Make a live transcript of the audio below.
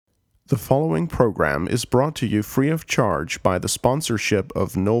The following program is brought to you free of charge by the sponsorship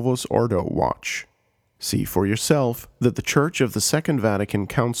of Novus Ordo Watch. See for yourself that the Church of the Second Vatican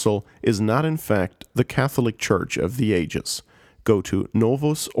Council is not in fact the Catholic Church of the ages. Go to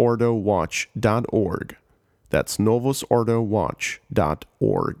novusordowatch.org. That's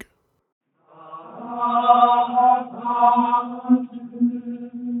novusordowatch.org.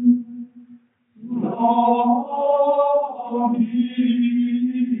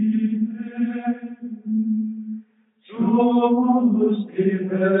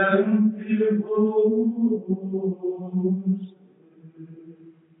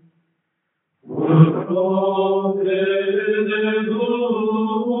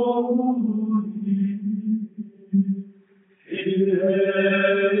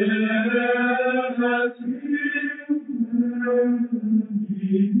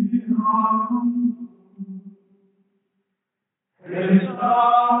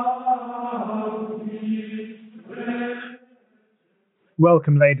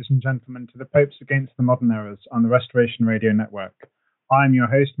 Welcome, ladies and gentlemen, to the Popes Against the Modern Errors on the Restoration Radio Network. I'm your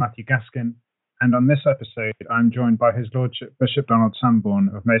host, Matthew Gaskin, and on this episode, I'm joined by His Lordship Bishop Donald Sanborn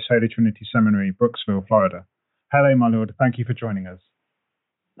of Most Holy Trinity Seminary, Brooksville, Florida. Hello, my Lord. Thank you for joining us.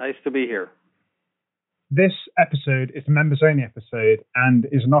 Nice to be here. This episode is a members-only episode and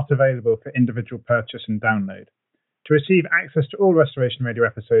is not available for individual purchase and download. To receive access to all Restoration Radio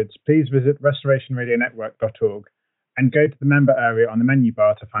episodes, please visit restorationradionetwork.org and go to the member area on the menu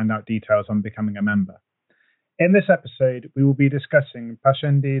bar to find out details on becoming a member. In this episode, we will be discussing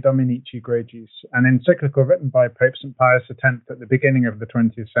Pascendi Dominici Gregis, an encyclical written by Pope St. Pius X at the beginning of the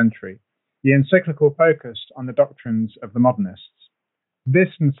 20th century. The encyclical focused on the doctrines of the modernists. This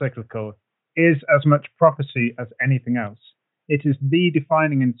encyclical is as much prophecy as anything else. It is the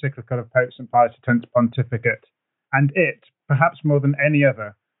defining encyclical of Pope St. Pius X's pontificate, and it, perhaps more than any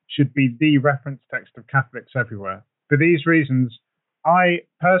other, should be the reference text of Catholics everywhere. For these reasons, I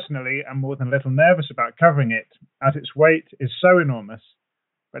personally am more than a little nervous about covering it, as its weight is so enormous,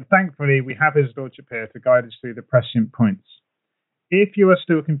 but thankfully we have His Lordship here to guide us through the prescient points. If you are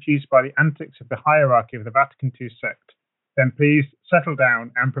still confused by the antics of the hierarchy of the Vatican II sect, then please settle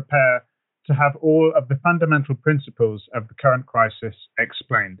down and prepare to have all of the fundamental principles of the current crisis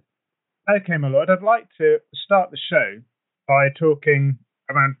explained. Okay, my Lord, I'd like to start the show by talking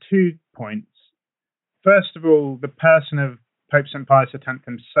around 2 points. First of all, the person of Pope St. Pius X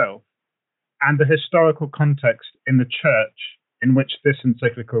himself, and the historical context in the Church in which this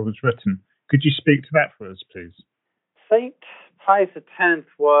encyclical was written. Could you speak to that for us, please? St. Pius X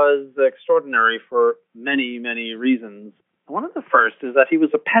was extraordinary for many, many reasons. One of the first is that he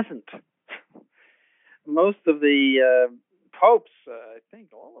was a peasant. Most of the popes, I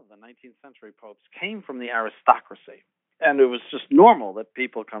think all of the 19th century popes, came from the aristocracy. And it was just normal that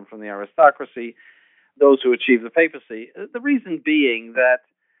people come from the aristocracy, those who achieved the papacy. The reason being that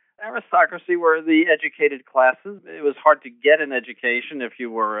aristocracy were the educated classes. It was hard to get an education if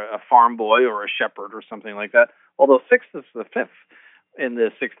you were a farm boy or a shepherd or something like that, although Sixtus V in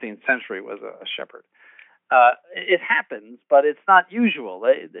the 16th century was a shepherd. It happens, but it's not usual.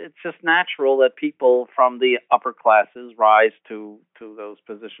 It's just natural that people from the upper classes rise to those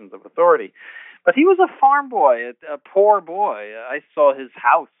positions of authority. But he was a farm boy, a poor boy. I saw his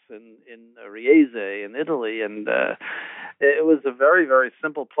house in Riese in Italy, and it was a very, very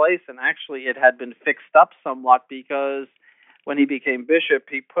simple place. And actually, it had been fixed up somewhat because when he became bishop,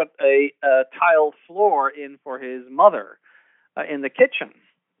 he put a tile floor in for his mother in the kitchen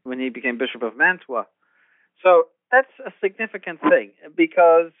when he became Bishop of Mantua. So that's a significant thing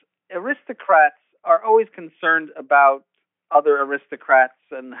because aristocrats are always concerned about other aristocrats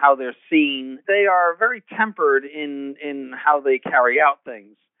and how they're seen. They are very tempered in how they carry out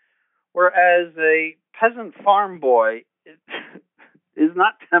things, whereas a peasant farm boy is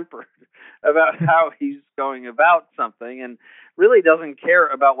not tempered about how he's going about something and really doesn't care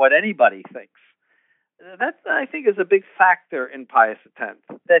about what anybody thinks. That, I think, is a big factor in Pius X,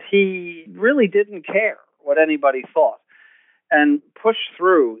 that he really didn't care what anybody thought and pushed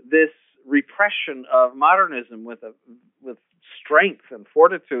through this repression of modernism with strength and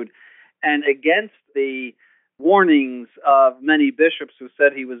fortitude, and against the warnings of many bishops who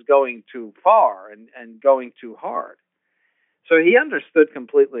said he was going too far and going too hard. So he understood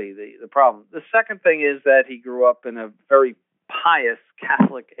completely the problem. The second thing is that he grew up in a very pious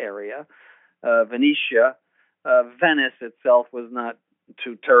Catholic area, Venetia. Venice itself was not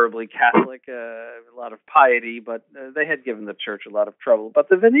too terribly Catholic, a lot of piety, but they had given the church a lot of trouble. But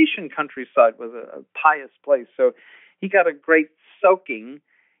the Venetian countryside was a pious place, so he got a great soaking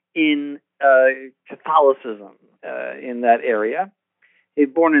in Catholicism in that area. He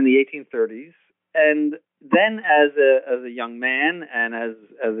was born in the 1830s, and then as a young man and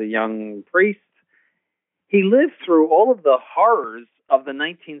as a young priest, he lived through all of the horrors of the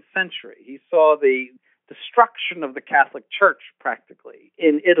 19th century. He saw the destruction of the Catholic Church, practically,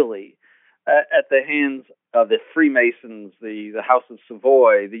 in Italy, at the hands of the Freemasons, the House of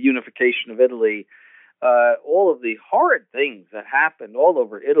Savoy, the unification of Italy, all of the horrid things that happened all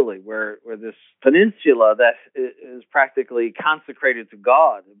over Italy, where this peninsula that is practically consecrated to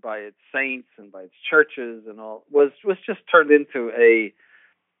God by its saints and by its churches and all, was just turned into a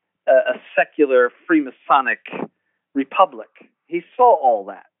secular Freemasonic republic. He saw all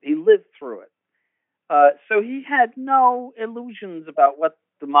that. He lived through it. So he had no illusions about what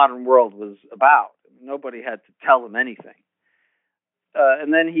the modern world was about. Nobody had to tell him anything.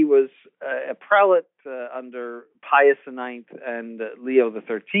 And then he was a prelate under Pius IX and Leo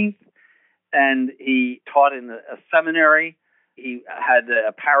XIII, and he taught in a seminary. He had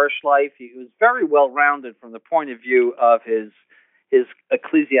a parish life. He was very well-rounded from the point of view of his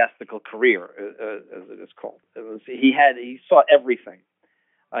ecclesiastical career, as it is called. He saw everything.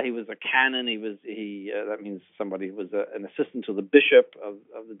 He was a canon. That means somebody who was an assistant to the bishop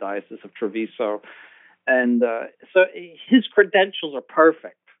of the Diocese of Treviso. And so his credentials are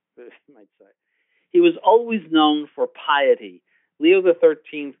perfect, you might say. He was always known for piety. Leo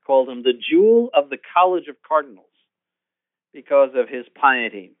XIII called him the jewel of the College of Cardinals because of his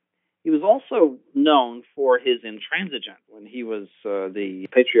piety. He was also known for his intransigence. When he was the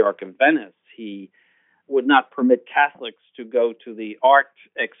Patriarch of Venice, he would not permit Catholics to go to the art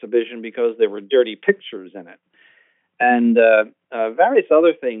exhibition because there were dirty pictures in it. And various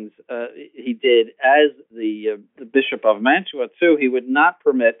other things he did as the Bishop of Mantua, too. He would not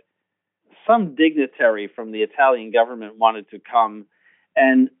permit some dignitary from the Italian government wanted to come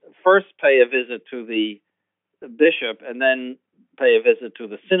and first pay a visit to the bishop and then pay a visit to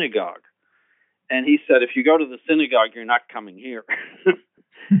the synagogue. And he said, if you go to the synagogue, you're not coming here.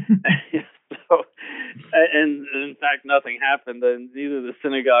 So, and in fact, nothing happened, and neither the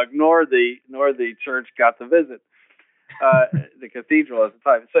synagogue nor the church got the visit. The cathedral at the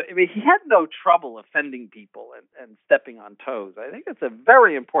time. So, I mean, he had no trouble offending people and stepping on toes. I think it's a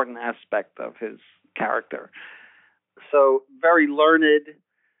very important aspect of his character. So, very learned,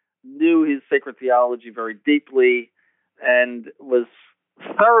 knew his sacred theology very deeply, and was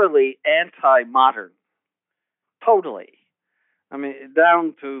thoroughly anti-modern. Totally. I mean,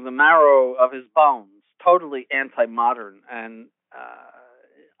 down to the marrow of his bones. Totally anti-modern and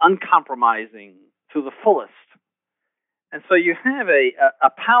uncompromising to the fullest. And so you have a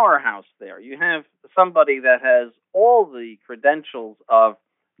powerhouse there. You have somebody that has all the credentials of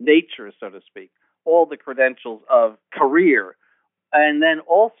nature, so to speak, all the credentials of career, and then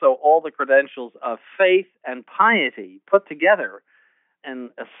also all the credentials of faith and piety put together, and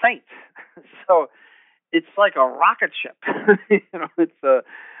a saint. So it's like a rocket ship. It's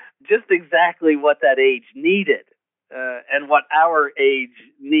just exactly what that age needed and what our age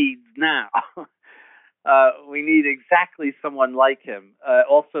needs now. We need exactly someone like him.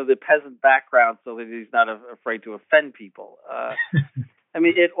 Also, the peasant background, so that he's not afraid to offend people. I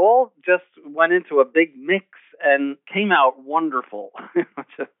mean, it all just went into a big mix and came out wonderful.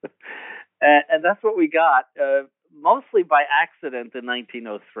 And that's what we got, mostly by accident in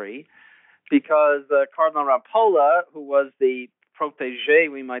 1903, because Cardinal Rampolla, who was the protege,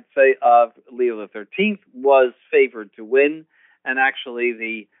 we might say, of Leo XIII, was favored to win, and actually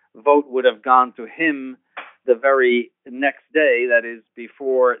the vote would have gone to him the very next day, that is,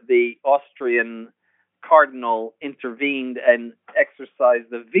 before the Austrian cardinal intervened and exercised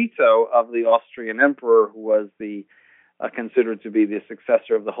the veto of the Austrian emperor, who was considered to be the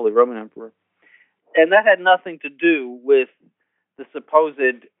successor of the Holy Roman Emperor. And that had nothing to do with the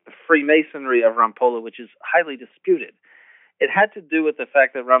supposed Freemasonry of Rampolla, which is highly disputed. It had to do with the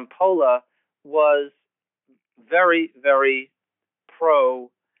fact that Rampolla was very, very pro-France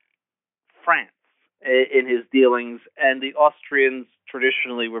in his dealings, and the Austrians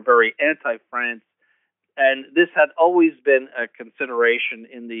traditionally were very anti-France, and this had always been a consideration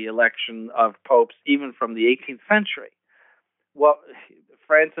in the election of popes, even from the 18th century. Well,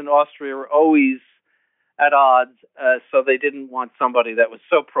 France and Austria were always at odds, so they didn't want somebody that was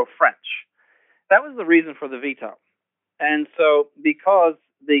so pro-French. That was the reason for the veto. And so because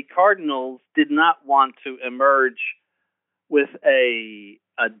the cardinals did not want to emerge with a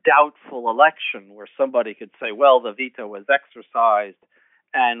doubtful election where somebody could say, well, the veto was exercised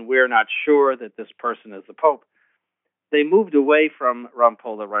and we're not sure that this person is the Pope, they moved away from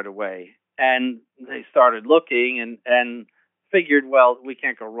Rampolla right away. And they started looking and figured, well, we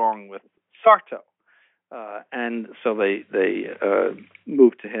can't go wrong with Sarto. And so they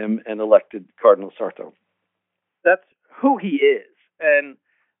moved to him and elected Cardinal Sarto. That's who he is. And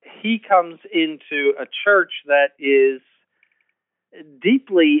he comes into a church that is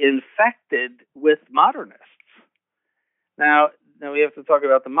deeply infected with modernists. Now we have to talk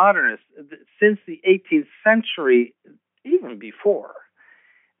about the modernists. Since the 18th century, even before,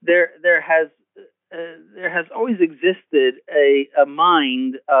 there has always existed a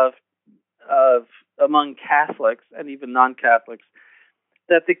mind of among Catholics and even non-Catholics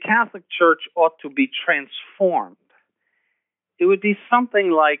that the Catholic Church ought to be transformed. It would be something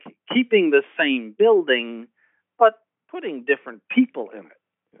like keeping the same building, but putting different people in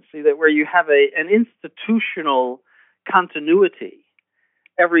it. See, that where you have an institutional continuity,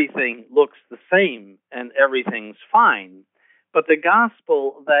 everything looks the same and everything's fine. But the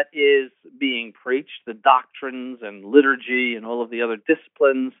gospel that is being preached, the doctrines and liturgy and all of the other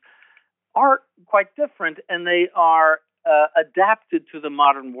disciplines, are quite different, and they are adapted to the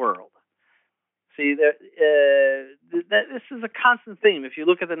modern world. See, that this is a constant theme. If you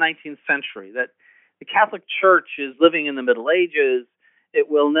look at the 19th century, that the Catholic Church is living in the Middle Ages. It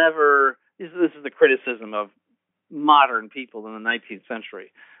will never. This is the criticism of modern people in the 19th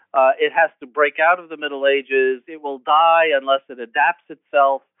century. It has to break out of the Middle Ages. It will die unless it adapts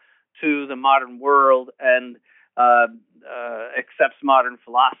itself to the modern world and accepts modern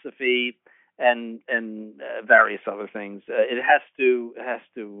philosophy and various other things. It has to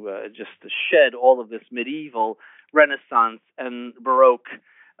just shed all of this medieval, Renaissance, and Baroque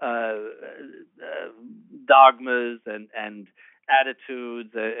dogmas and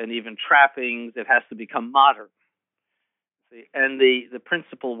attitudes and even trappings. It has to become modern. And the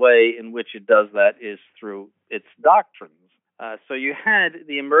principal way in which it does that is through its doctrines. So you had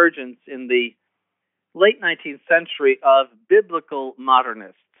the emergence in the late 19th century of biblical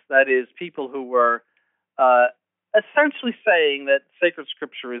modernists. That is, people who were essentially saying that sacred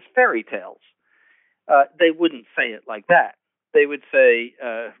scripture is fairy tales. They wouldn't say it like that. They would say,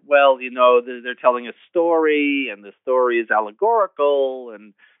 well, they're telling a story, and the story is allegorical,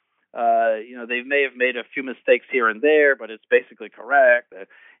 and they may have made a few mistakes here and there, but it's basically correct.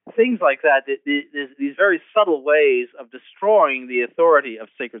 Things like that. These very subtle ways of destroying the authority of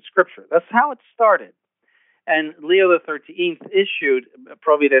sacred scripture. That's how it started. And Leo XIII issued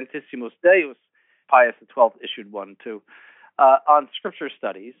Providentissimus Deus. Pius XII issued one too, on scripture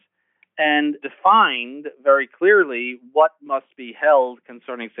studies, and defined very clearly what must be held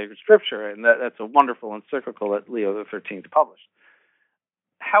concerning sacred scripture. And that's a wonderful encyclical that Leo XIII published.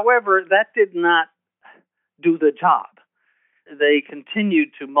 However, that did not do the job. They continued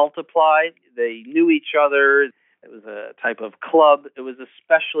to multiply. They knew each other. It was a type of club. It was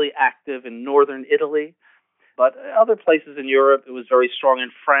especially active in northern Italy. But other places in Europe, it was very strong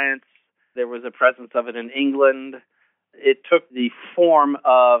in France. There was a presence of it in England. It took the form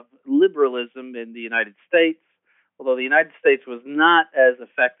of liberalism in the United States, although the United States was not as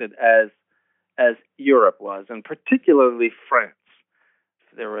affected as Europe was, and particularly France.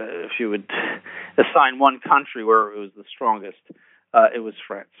 If you would assign one country where it was the strongest, it was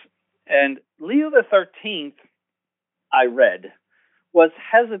France. And Leo XIII, I read, was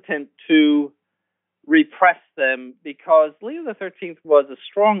hesitant to repress them because Leo XIII was a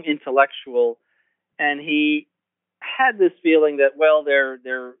strong intellectual, and he had this feeling that, well,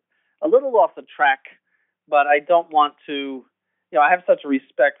 they're a little off the track, but I don't want to, I have such a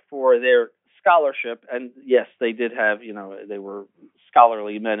respect for their scholarship, and yes, they did have, they were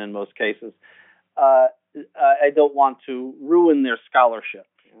scholarly men in most cases. I don't want to ruin their scholarship.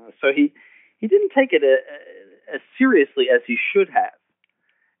 So he didn't take it as seriously as he should have.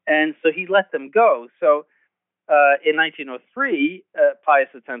 And so he let them go. So in 1903, Pius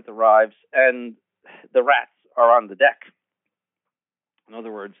X arrives, and the rats are on the deck. In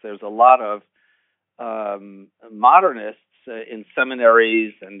other words, there's a lot of modernists in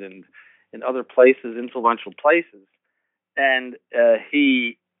seminaries and in other places, influential places, and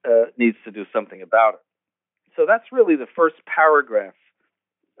he needs to do something about it. So that's really the first paragraph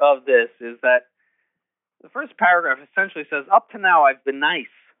of this, is that the first paragraph essentially says, up to now I've been nice.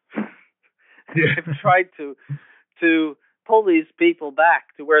 I've tried to pull these people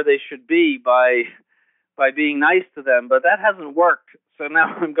back to where they should be by being nice to them, but that hasn't worked. So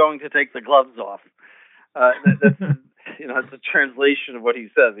now I'm going to take the gloves off. That's it's a translation of what he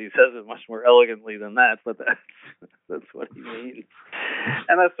says. He says it much more elegantly than that, but that's what he means.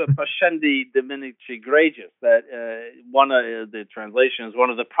 And that's a pascendi dominici gregis. That one of the translation is one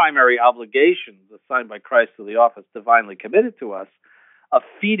of the primary obligations assigned by Christ to the office divinely committed to us, of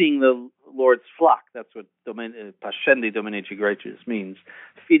feeding the Lord's flock. That's what pascendi dominici gregis means,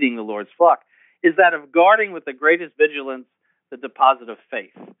 feeding the Lord's flock. is that of guarding with the greatest vigilance the deposit of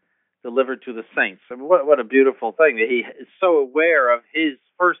faith delivered to the saints. I mean, what a beautiful thing that he is so aware of his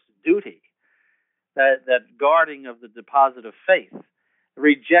first duty, that guarding of the deposit of faith,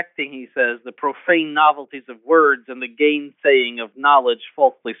 rejecting, he says, the profane novelties of words and the gainsaying of knowledge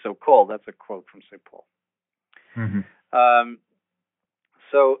falsely so called. That's a quote from St. Paul. Mm-hmm.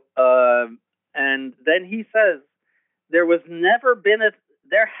 And then he says, there has never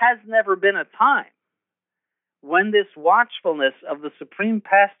been a time when this watchfulness of the supreme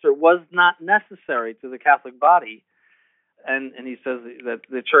pastor was not necessary to the Catholic body. And he says that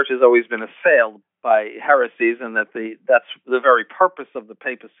the church has always been assailed by heresies, and that that's the very purpose of the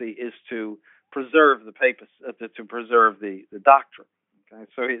papacy is to preserve the papacy, to preserve the doctrine. Okay,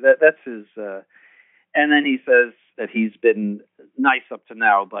 so that's his. And then he says that he's been nice up to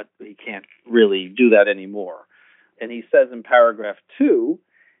now, but he can't really do that anymore. And he says in paragraph 2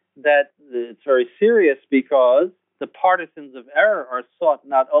 that it's very serious because the partisans of error are sought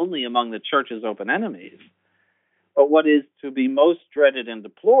not only among the church's open enemies, but what is to be most dreaded and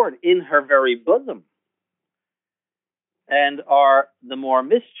deplored in her very bosom, and are the more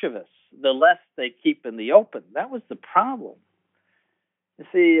mischievous, the less they keep in the open. That was the problem. You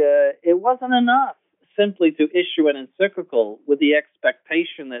see, it wasn't enough simply to issue an encyclical with the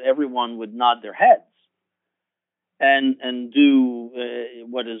expectation that everyone would nod their heads and do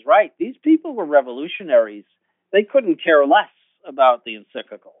what is right. These people were revolutionaries. They couldn't care less about the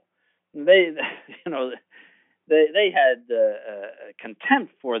encyclical. They had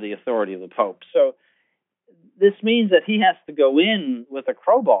contempt for the authority of the Pope. So this means that he has to go in with a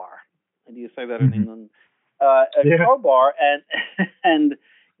crowbar. Do you say that in England? Crowbar and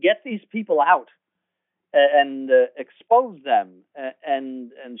get these people out and expose them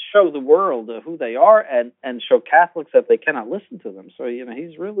and show the world who they are and show Catholics that they cannot listen to them. So,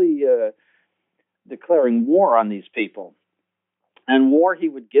 he's really declaring war on these people. And war he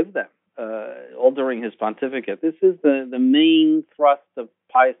would give them all during his pontificate. This is the main thrust of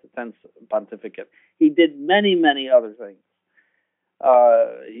Pius X's pontificate. He did many, many other things.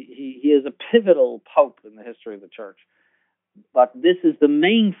 He is a pivotal pope in the history of the church. But this is the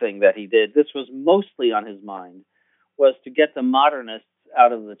main thing that he did. This was mostly on his mind, was to get the modernists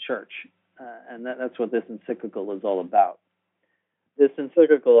out of the church. And that's what this encyclical is all about. This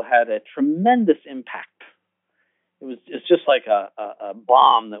encyclical had a tremendous impact. It's just like a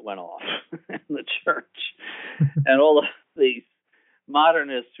bomb that went off in the church. And all of these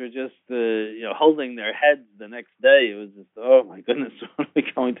modernists were just holding their heads the next day. It was just, oh my goodness, what are we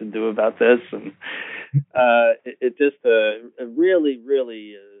going to do about this? And it just really,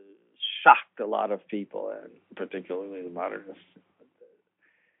 really shocked a lot of people, and particularly the modernists.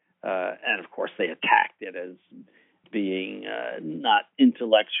 And of course, they attacked it as being not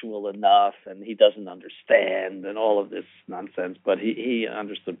intellectual enough, and he doesn't understand, and all of this nonsense. But he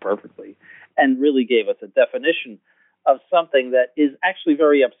understood perfectly, and really gave us a definition of something that is actually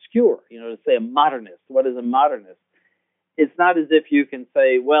very obscure. To say a modernist. What is a modernist? It's not as if you can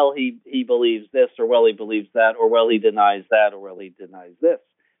say, well, he believes this, or well, he believes that, or well, he denies that, or well, he denies this.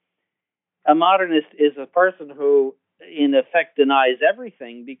 A modernist is a person who, in effect, denies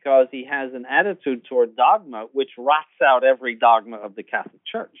everything because he has an attitude toward dogma which rots out every dogma of the Catholic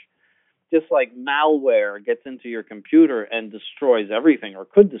Church. Just like malware gets into your computer and destroys everything, or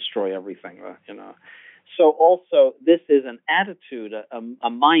could destroy everything, So also, this is an attitude, a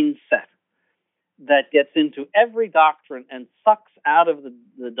mindset that gets into every doctrine and sucks out of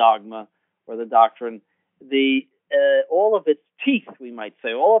the dogma or the doctrine all of its teeth, we might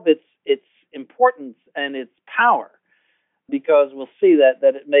say, all of its importance and its power, because we'll see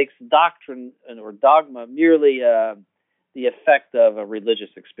that it makes doctrine or dogma merely the effect of a religious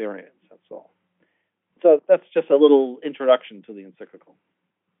experience. That's all. So that's just a little introduction to the encyclical.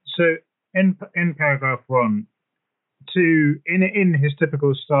 So in paragraph 1, in his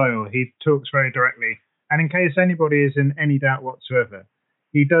typical style, he talks very directly, and in case anybody is in any doubt whatsoever,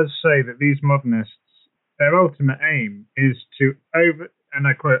 he does say that these modernists, their ultimate aim is to and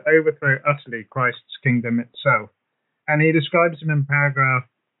I quote, overthrow utterly Christ's kingdom itself. And he describes him in paragraph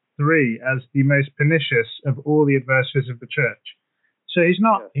 3 as the most pernicious of all the adversaries of the church. So he's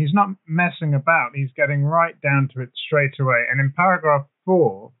not messing about. He's getting right down to it straight away. And in paragraph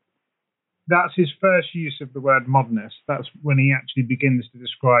 4, that's his first use of the word modernist. That's when he actually begins to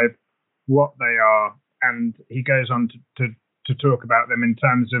describe what they are. And he goes on to talk about them in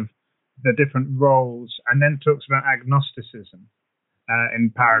terms of the different roles, and then talks about agnosticism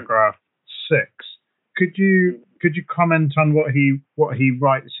in paragraph 6. Could you comment on what he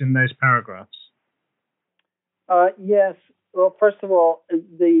writes in those paragraphs? Yes. Well, first of all,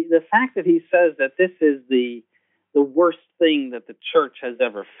 the fact that he says that this is the worst thing that the church has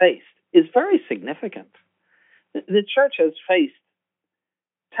ever faced is very significant. The church has faced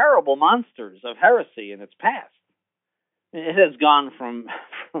terrible monsters of heresy in its past. It has gone from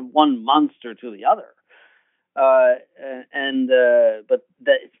one monster to the other, but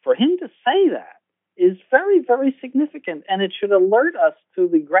for him to say that is very, very significant, and it should alert us to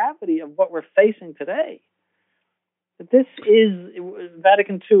the gravity of what we're facing today. This is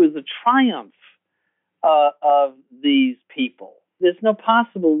Vatican II is a triumph of these people. There's no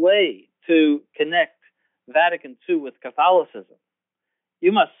possible way to connect Vatican II with Catholicism.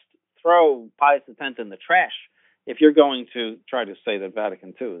 You must throw Pius X in the trash if you're going to try to say that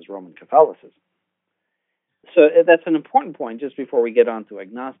Vatican II is Roman Catholicism. So that's an important point just before we get on to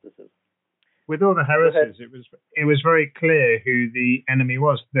agnosticism. With all the heresies, it was very clear who the enemy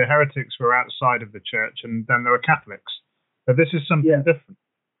was. The heretics were outside of the church, and then there were Catholics. But this is something different.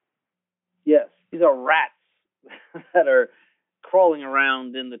 Yes, these are rats that are crawling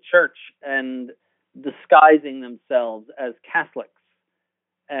around in the church and disguising themselves as Catholics.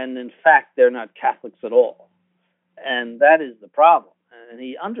 And in fact, they're not Catholics at all. And that is the problem. And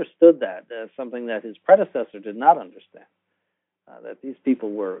he understood that as something that his predecessor did not understand. That these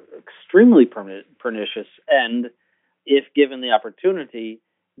people were extremely pernicious, and if given the opportunity,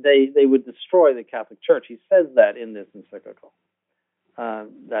 they would destroy the Catholic Church. He says that in this encyclical.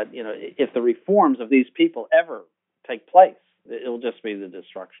 That if the reforms of these people ever take place, it'll just be the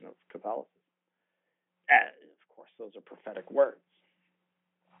destruction of Catholicism. And of course, those are prophetic words.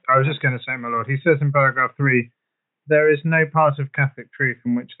 I was just going to say, my lord, he says in paragraph 3, there is no part of Catholic truth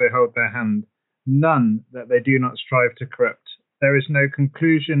in which they hold their hand, none that they do not strive to corrupt. There is no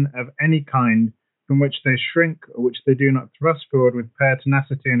conclusion of any kind from which they shrink or which they do not thrust forward with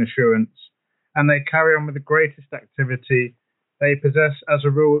pertinacity and assurance, and they carry on with the greatest activity. They possess, as a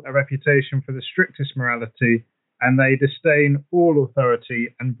rule, a reputation for the strictest morality, and they disdain all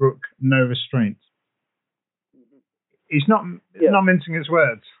authority and brook no restraint. He's not mincing his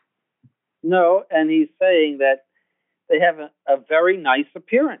words. No, and he's saying that they have a very nice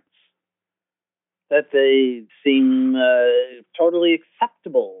appearance, that they seem totally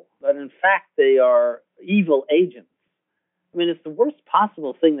acceptable, but in fact they are evil agents. I mean, it's the worst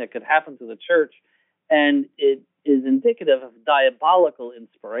possible thing that could happen to the church, and it is indicative of diabolical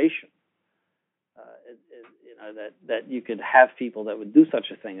inspiration. That you could have people that would do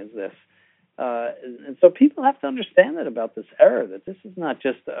such a thing as this. And so people have to understand that about this error, that this is not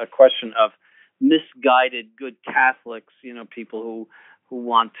just a question of misguided good Catholics, people who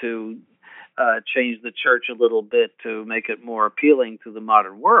want to change the church a little bit to make it more appealing to the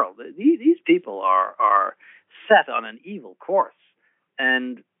modern world. These people are set on an evil course,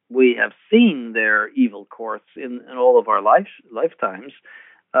 and we have seen their evil course in all of our lifetimes.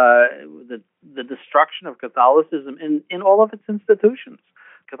 The destruction of Catholicism in all of its institutions.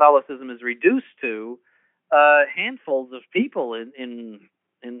 Catholicism is reduced to handfuls of people in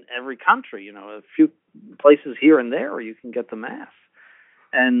every country. A few places here and there where you can get the Mass,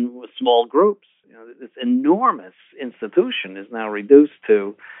 and with small groups. This enormous institution is now reduced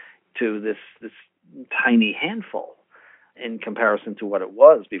to this tiny handful in comparison to what it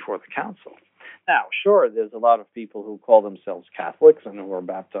was before the Council. Now, sure, there's a lot of people who call themselves Catholics and who are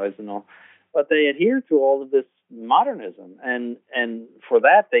baptized and all, but they adhere to all of this modernism, and for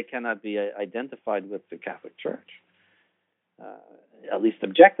that they cannot be identified with the Catholic Church, at least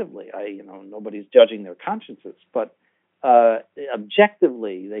objectively. Nobody's judging their consciences, but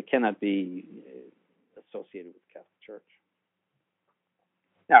objectively they cannot be associated with the Catholic Church.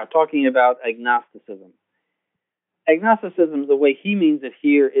 Now, talking about agnosticism. Agnosticism, the way he means it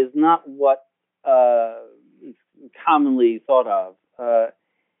here, is not what is commonly thought of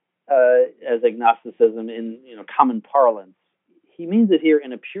as agnosticism in common parlance. He means it here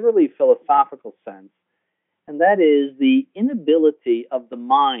in a purely philosophical sense, and that is the inability of the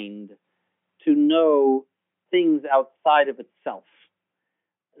mind to know things outside of itself,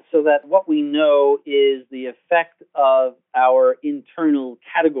 so that what we know is the effect of our internal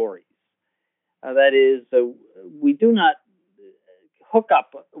categories. That is, we do not hook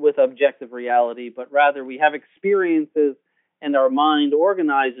up with objective reality, but rather we have experiences, and our mind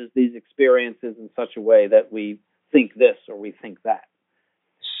organizes these experiences in such a way that we think this or we think that.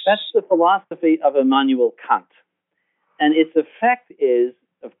 That's the philosophy of Immanuel Kant. And its effect is,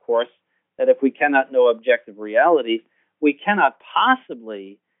 of course, that if we cannot know objective reality, we cannot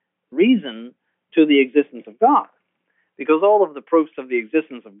possibly reason to the existence of God, because all of the proofs of the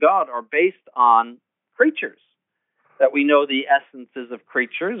existence of God are based on creatures, that we know the essences of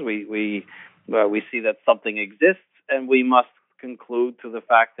creatures. We see that something exists, and we must conclude to the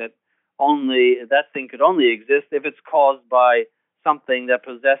fact that only that thing could only exist if it's caused by something that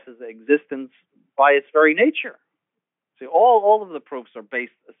possesses existence by its very nature. See, all of the proofs are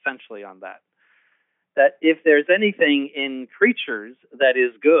based essentially on that. That if there's anything in creatures that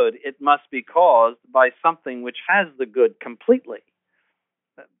is good, it must be caused by something which has the good completely.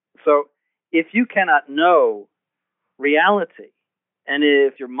 So if you cannot know reality, and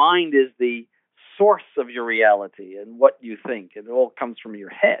if your mind is the source of your reality and what you think, and it all comes from your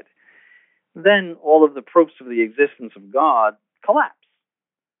head, then all of the proofs of the existence of God collapse.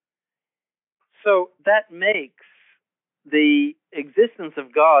 So that makes the existence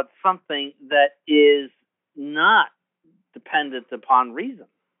of God something that is not dependent upon reason,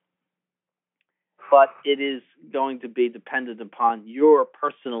 but it is going to be dependent upon your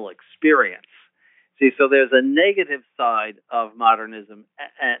personal experience. See, so there's a negative side of modernism,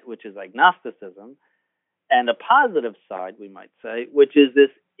 which is agnosticism, and a positive side, we might say, which is this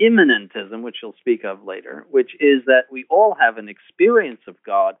immanentism, which you'll speak of later, which is that we all have an experience of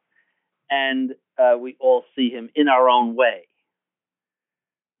God, and we all see him in our own way.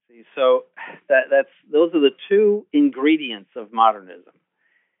 See, so those are the two ingredients of modernism.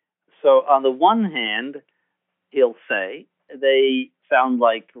 So on the one hand, he'll say, they sound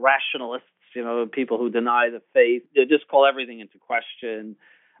like rationalists, people who deny the faith. They just call everything into question,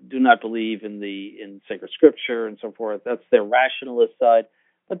 do not believe in sacred scripture and so forth. That's their rationalist side.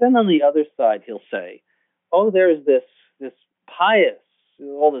 But then on the other side, he'll say, there's this pious,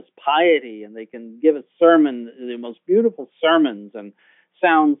 all this piety, and they can give a sermon, the most beautiful sermons, and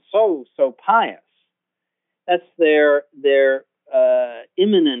sound so pious. That's their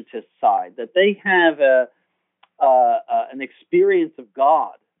immanentist side, that they have an experience of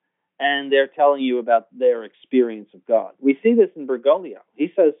God, and they're telling you about their experience of God. We see this in Bergoglio.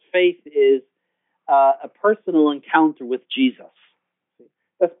 He says faith is a personal encounter with Jesus.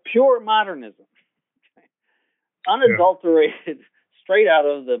 That's pure modernism, unadulterated, straight out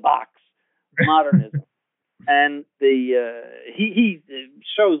of the box modernism. And he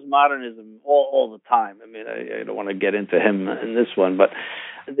shows modernism all the time. I mean, I don't want to get into him in this one, but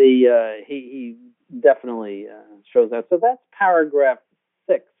he definitely shows that. So that's paragraph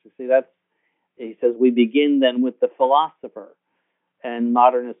 6. You see, he says, we begin then with the philosopher, and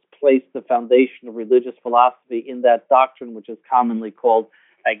modernists place the foundation of religious philosophy in that doctrine which is commonly called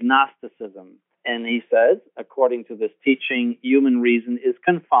agnosticism. And he says, according to this teaching, human reason is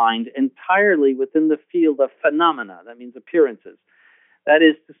confined entirely within the field of phenomena, that means appearances. That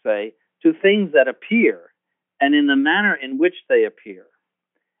is to say, to things that appear, and in the manner in which they appear,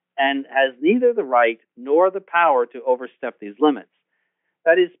 and has neither the right nor the power to overstep these limits.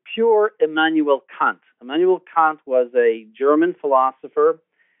 That is pure Immanuel Kant. Immanuel Kant was a German philosopher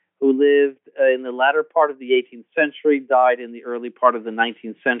who lived in the latter part of the 18th century, died in the early part of the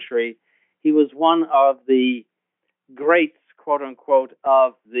 19th century. He was one of the greats, quote unquote,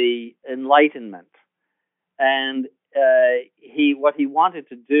 of the Enlightenment. And what he wanted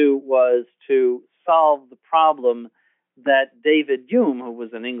to do was to solve the problem that David Hume, who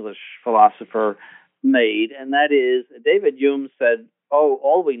was an English philosopher, made. And that is, David Hume said,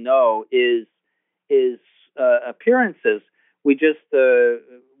 all we know is appearances. We just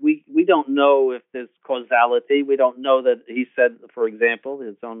we don't know if there's causality. We don't know that. He said, for example,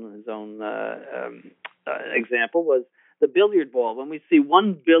 his own example was the billiard ball. When we see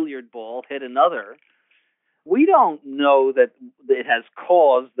one billiard ball hit another, we don't know that it has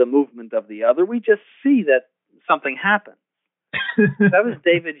caused the movement of the other. We just see that something happened. That was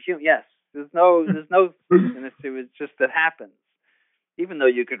David Hume. Yes, there's no it was just that happens. Even though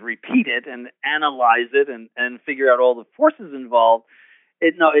you could repeat it and analyze it and figure out all the forces involved,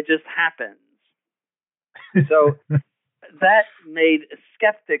 it just happens. So that made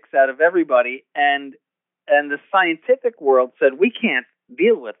skeptics out of everybody, and the scientific world said, we can't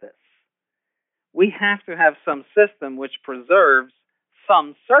deal with this. We have to have some system which preserves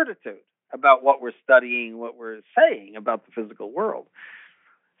some certitude about what we're studying, what we're saying about the physical world.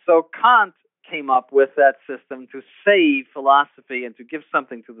 So Kant came up with that system to save philosophy and to give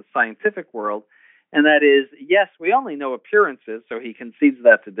something to the scientific world, and that is, yes, we only know appearances, so he concedes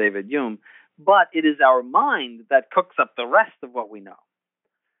that to David Hume, but it is our mind that cooks up the rest of what we know.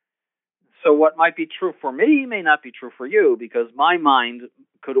 So what might be true for me may not be true for you, because my mind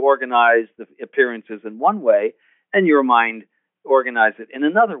could organize the appearances in one way, and your mind organize it in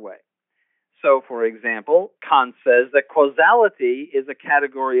another way. So, for example, Kant says that causality is a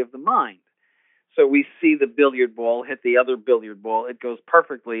category of the mind. So we see the billiard ball hit the other billiard ball. It goes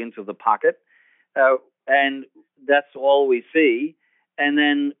perfectly into the pocket, and that's all we see. And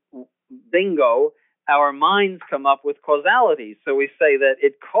then, bingo, our minds come up with causality. So we say that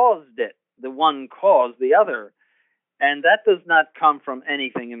it caused it. The one caused the other. And that does not come from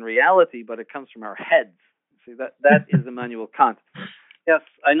anything in reality, but it comes from our heads. See, that is Immanuel Kant. Yes,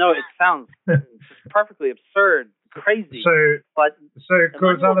 I know it sounds just perfectly absurd, crazy. But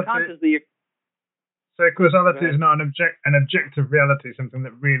causality, Kant is the... So causality is not an objective reality, something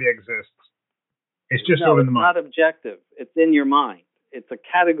that really exists. It's just all in the mind. No, it's not objective. It's in your mind. It's a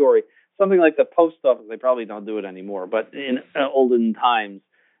category. Something like the post office, they probably don't do it anymore, but in olden times,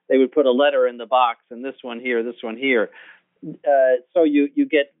 they would put a letter in the box, and this one here, this one here. So you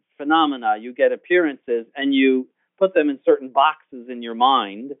get phenomena, you get appearances, and you put them in certain boxes in your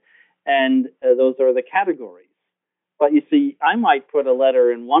mind, and those are the categories. But you see, I might put a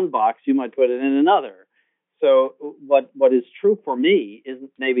letter in one box, you might put it in another. So what is true for me is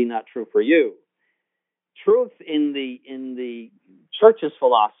maybe not true for you. Truth in the Church's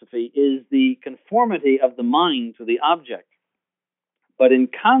philosophy is the conformity of the mind to the object. But in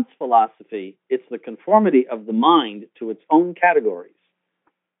Kant's philosophy, it's the conformity of the mind to its own categories.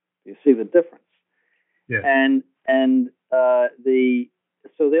 You see the difference? Yeah.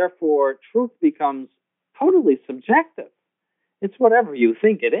 So therefore, truth becomes totally subjective. It's whatever you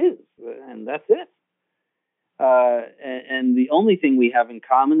think it is, and that's it. And the only thing we have in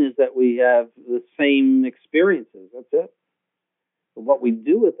common is that we have the same experiences. That's it. But what we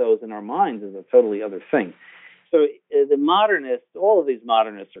do with those in our minds is a totally other thing. So the modernists, all of these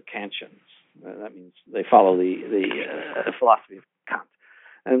modernists are Kantians. That means they follow the philosophy of Kant.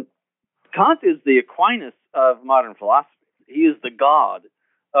 And Kant is the Aquinas of modern philosophy. He is the God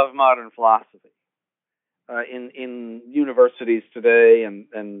of modern philosophy. In universities today,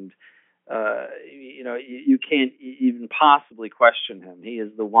 and you can't even possibly question him. He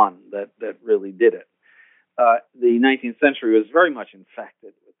is the one that really did it. The 19th century was very much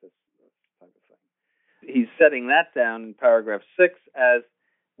infected with this type of thing. He's setting that down in paragraph 6 as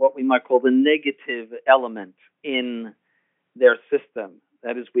what we might call the negative element in their system.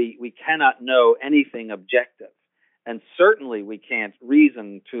 That is, we cannot know anything objective, and certainly we can't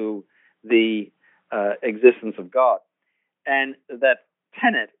reason to the existence of God. And that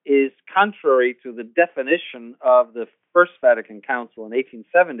tenet is contrary to the definition of the First Vatican Council in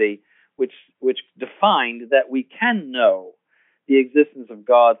 1870, which defined that we can know the existence of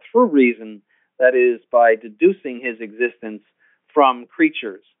God through reason, that is, by deducing his existence from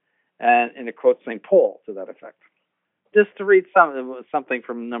creatures. And it quotes St. Paul to that effect. Just to read something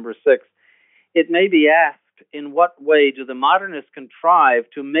from number 6, it may be asked, in what way do the modernists contrive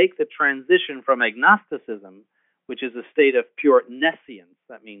to make the transition from agnosticism, which is a state of pure nescience,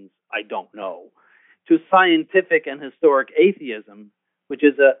 that means I don't know, to scientific and historic atheism, which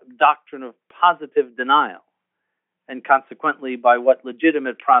is a doctrine of positive denial, and consequently by what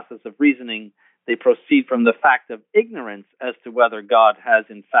legitimate process of reasoning they proceed from the fact of ignorance as to whether God has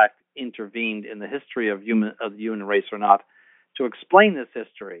in fact intervened in the history of the human race or not, to explain this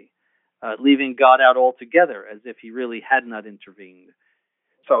history, leaving God out altogether as if he really had not intervened.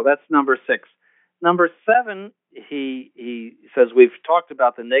 So that's number 6. Number 7, he says we've talked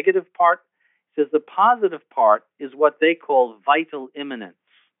about the negative part. He says the positive part is what they call vital immanence,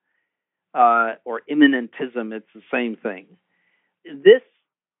 or immanentism. It's the same thing. This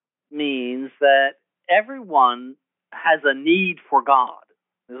means that everyone has a need for God.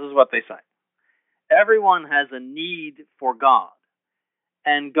 This is what they say. Everyone has a need for God.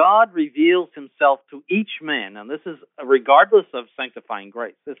 And God reveals himself to each man. And this is regardless of sanctifying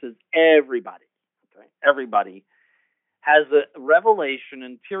grace. This is everybody. Okay? Everybody has a revelation,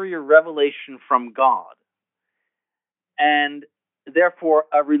 interior revelation from God. And therefore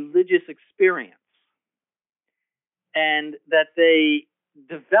a religious experience. And that they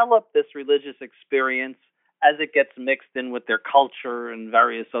develop this religious experience as it gets mixed in with their culture and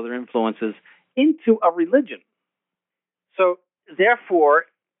various other influences into a religion. So therefore,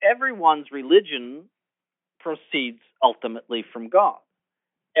 everyone's religion proceeds ultimately from God.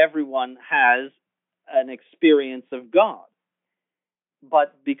 Everyone has an experience of God.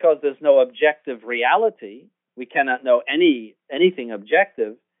 But because there's no objective reality, we cannot know anything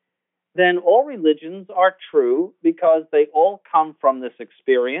objective, then all religions are true because they all come from this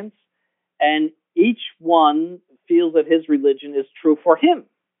experience, and each one feels that his religion is true for him,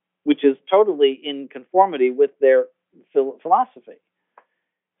 which is totally in conformity with their philosophy.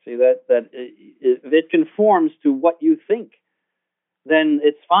 See, that if it conforms to what you think, then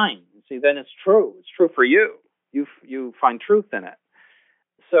it's fine. See, then it's true. It's true for you. You find truth in it.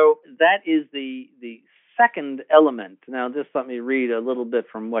 So that is the second element. Now, just let me read a little bit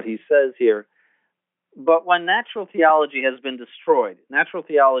from what he says here. But when natural theology has been destroyed, natural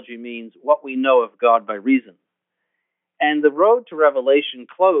theology means what we know of God by reason, and the road to revelation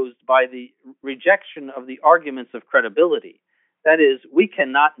closed by the rejection of the arguments of credibility. That is, we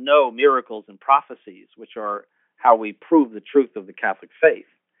cannot know miracles and prophecies, which are how we prove the truth of the Catholic faith.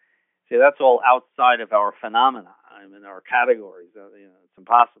 See, that's all outside of our phenomena, our categories. It's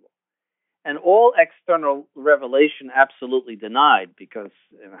impossible. And all external revelation absolutely denied, because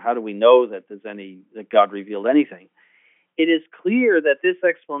how do we know that that God revealed anything? It is clear that this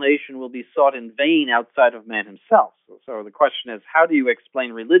explanation will be sought in vain outside of man himself. So the question is, how do you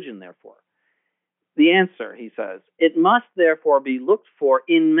explain religion, therefore? The answer, he says, it must therefore be looked for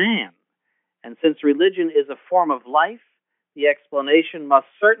in man. And since religion is a form of life, the explanation must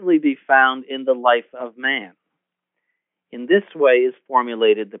certainly be found in the life of man. In this way is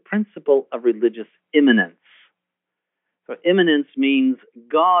formulated the principle of religious immanence. So immanence means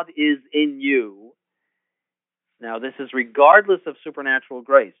God is in you. Now, this is regardless of supernatural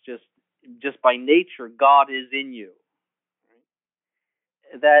grace. Just by nature, God is in you.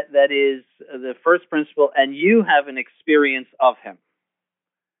 That is the first principle, and you have an experience of him.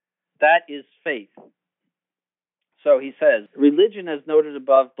 That is faith. So he says, religion, as noted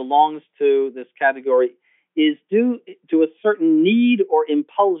above, belongs to this category, is due to a certain need or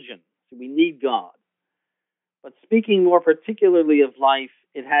impulsion. So we need God. But speaking more particularly of life,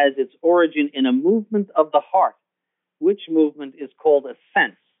 it has its origin in a movement of the heart, which movement is called a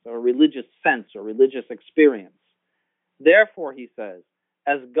sense, or a religious sense, or religious experience. Therefore, he says,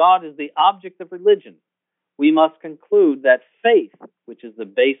 as God is the object of religion, we must conclude that faith, which is the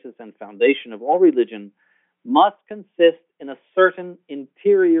basis and foundation of all religion, must consist in a certain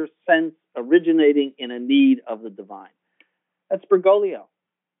interior sense originating in a need of the divine. That's Bergoglio.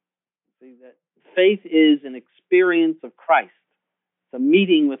 See, that faith is an experience of Christ. It's a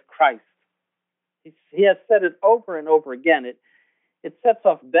meeting with Christ. He has said it over and over again. It sets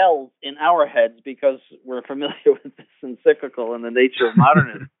off bells in our heads because we're familiar with this encyclical and the nature of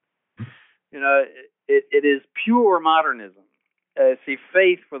modernism. It is pure modernism. See,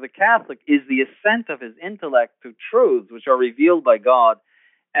 faith for the Catholic is the assent of his intellect to truths which are revealed by God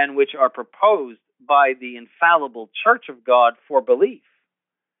and which are proposed by the infallible Church of God for belief.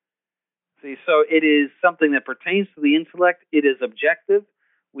 See, so it is something that pertains to the intellect. It is objective.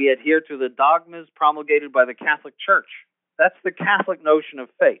 We adhere to the dogmas promulgated by the Catholic Church. That's the Catholic notion of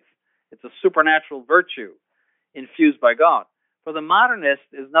faith. It's a supernatural virtue infused by God. For the modernist,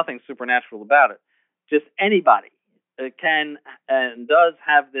 there's nothing supernatural about it. Just anybody can and does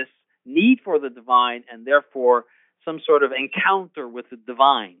have this need for the divine and therefore some sort of encounter with the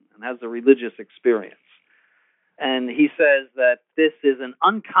divine and has a religious experience. And he says that this is an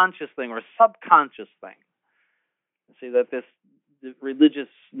unconscious thing or subconscious thing. See, that this religious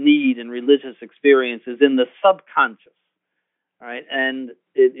need and religious experience is in the subconscious, right? And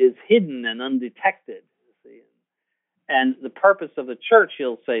it is hidden and undetected. See? And the purpose of the church,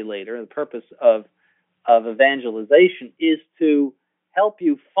 he'll say later, the purpose of evangelization is to help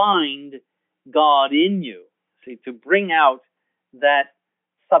you find God in you. See, to bring out that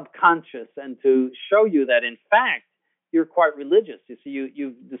subconscious and to show you that, in fact, you're quite religious. You see,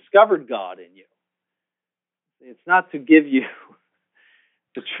 you've discovered God in you. It's not to give you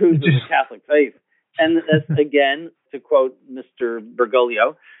the truth of the Catholic faith. And that's, again, to quote Mr.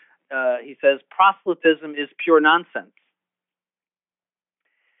 Bergoglio, he says, proselytism is pure nonsense.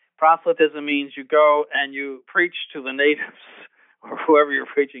 Proselytism means you go and you preach to the natives or whoever you're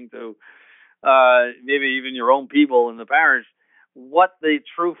preaching to, maybe even your own people in the parish, what the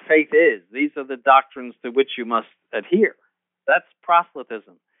true faith is. These are the doctrines to which you must adhere. That's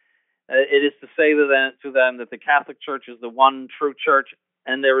proselytism. It is to say to them that the Catholic Church is the one true church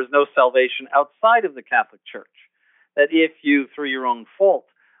and there is no salvation outside of the Catholic Church. That if you, through your own fault,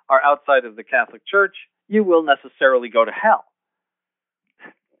 are outside of the Catholic Church, you will necessarily go to hell.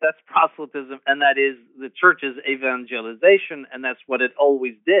 That's proselytism, and that is the church's evangelization, and that's what it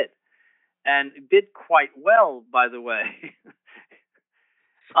always did. And it did quite well, by the way.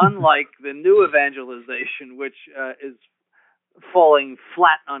 Unlike the new evangelization, which is falling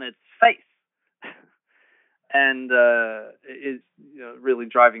flat on its face and is really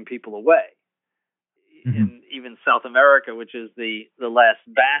driving people away. Mm-hmm. In even South America, which is the last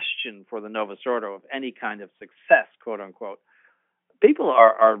bastion for the Novus Ordo of any kind of success, quote unquote, people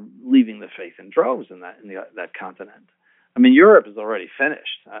are leaving the faith in droves in that continent. I mean, Europe is already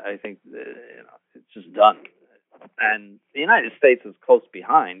finished. I think it's just done. And the United States is close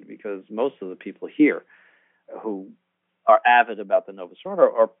behind because most of the people here who are avid about the Novus Ordo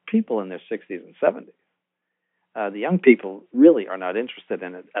are people in their 60s and 70s. The young people really are not interested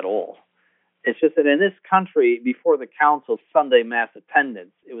in it at all. It's just that in this country, before the council Sunday mass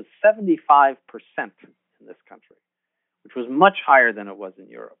attendance, it was 75% in this country, which was much higher than it was in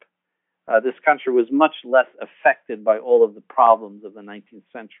Europe. This country was much less affected by all of the problems of the 19th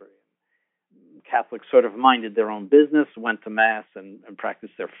century. Catholics sort of minded their own business, went to mass, and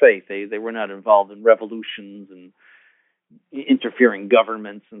practiced their faith. They were not involved in revolutions and interfering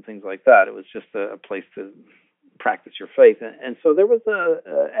governments and things like that. It was just a place to practice your faith. And so there was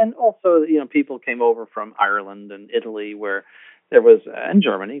and also, people came over from Ireland and Italy, where there was, and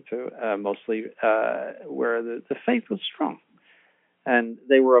Germany too, mostly, where the faith was strong. And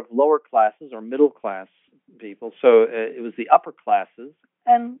they were of lower classes or middle class people. So it was the upper classes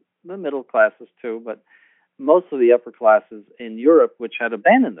and the middle classes too, but most of the upper classes in Europe which had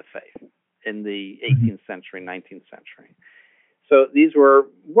abandoned the faith in the 18th century, 19th century. So these were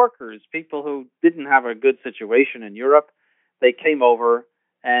workers, people who didn't have a good situation in Europe. They came over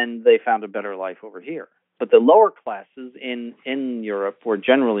and they found a better life over here. But the lower classes in Europe were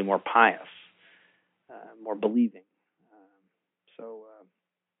generally more pious, more believing.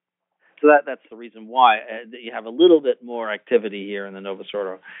 So that's the reason why you have a little bit more activity here in the Novus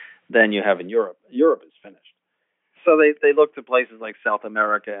Ordo than you have in Europe. Europe is finished. So they looked to places like South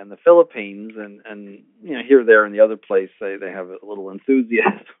America and the Philippines, and here, there, and the other place they have a little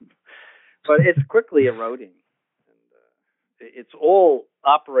enthusiasm, but it's quickly eroding. And, it's all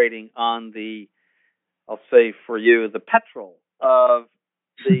operating on the, I'll say for you, the petrol of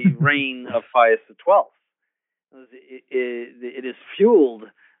the reign of Pius XII. It is fueled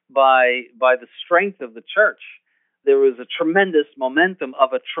by the strength of the church. There was a tremendous momentum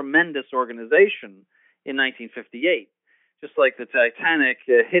of a tremendous organization in 1958. Just like the Titanic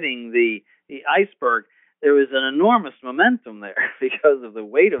hitting the iceberg, there was an enormous momentum there because of the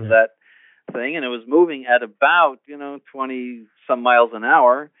weight of that thing, and it was moving at about 20 some miles an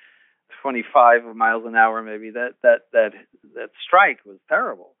hour, 25 miles an hour maybe. That strike was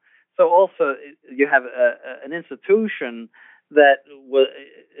terrible. So also you have an institution that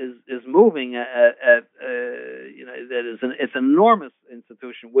is moving at it's an enormous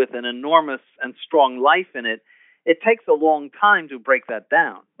institution with an enormous and strong life in it. It takes a long time to break that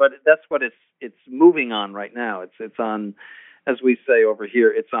down, but that's what it's moving on right now. It's on, as we say over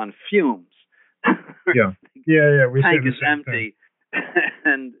here, it's on fumes. Yeah. The tank is empty,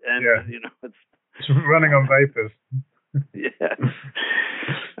 and it's running on vapors. Yeah.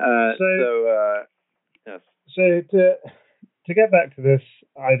 Yes. So to get back to this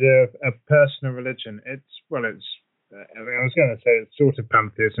idea of personal religion, I was going to say it's sort of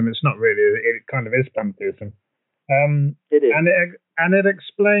pantheism. It's not really. It kind of is pantheism. It is. And it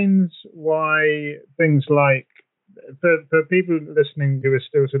explains why things like, for people listening who are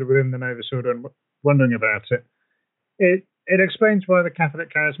still sort of within the Novus Ordo and wondering about it, it explains why the Catholic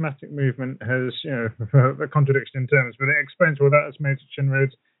charismatic movement has, a contradiction in terms, but it explains why that has made such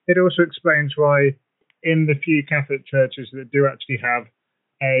inroads. It also explains why in the few Catholic churches that do actually have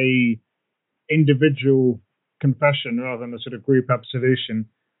a individual confession rather than a sort of group absolution,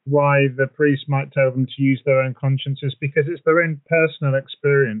 why the priest might tell them to use their own consciences, because it's their own personal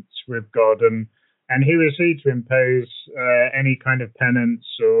experience with God, and who is he to impose any kind of penance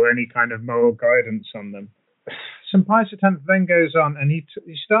or any kind of moral guidance on them. St. Pius X then goes on and he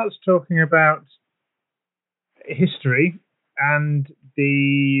starts talking about history and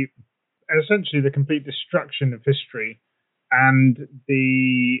essentially the complete destruction of history and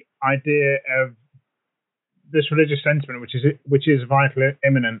the idea of this religious sentiment, which is vital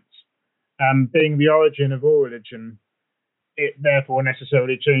immanence, being the origin of all religion. It therefore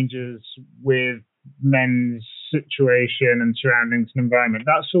necessarily changes with men's situation and surroundings and environment.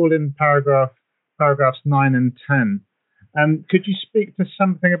 That's all in paragraphs 9 and 10. Could you speak to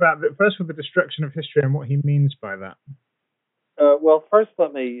something about first of all, the destruction of history and what he means by that? Well, first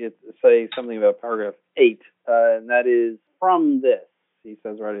let me say something about paragraph 8, and that is, from this, he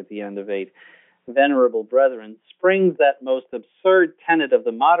says right at the end of 8, venerable brethren, springs that most absurd tenet of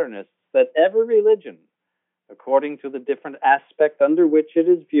the modernists that every religion, according to the different aspect under which it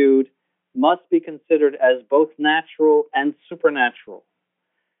is viewed, must be considered as both natural and supernatural.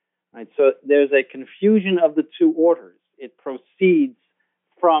 Right? So there's a confusion of the two orders. It proceeds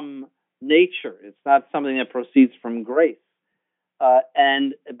from nature. It's not something that proceeds from grace.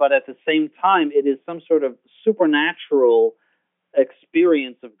 But at the same time, it is some sort of supernatural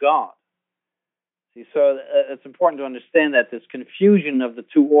experience of God. See, so it's important to understand that this confusion of the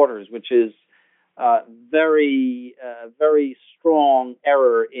two orders, which is very strong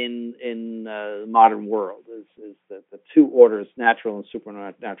error in the modern world, is that the two orders, natural and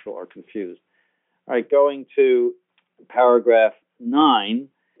supernatural, are confused. All right, going to paragraph 9,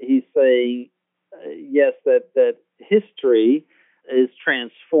 he's saying, yes, that history is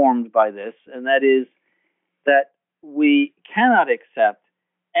transformed by this, and that is that we cannot accept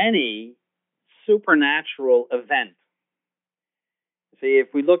any supernatural event. See,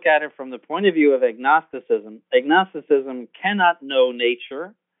 if we look at it from the point of view of agnosticism, agnosticism cannot know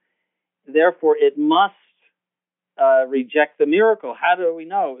nature, therefore it must reject the miracle. How do we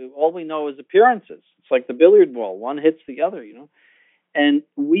know? All we know is appearances. It's like the billiard ball. One hits the other, And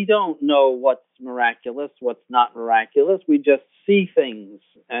we don't know what's miraculous, what's not miraculous. We just see things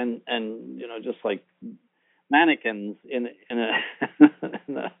and just like mannequins in a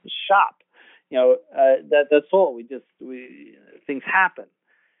in a shop. That's all. Things happen.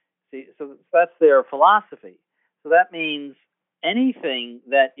 See, so that's their philosophy. So that means anything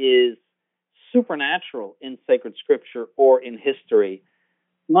that is supernatural in sacred scripture or in history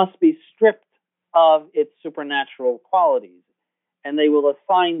must be stripped of its supernatural qualities. And they will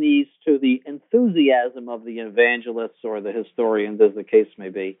assign these to the enthusiasm of the evangelists or the historians, as the case may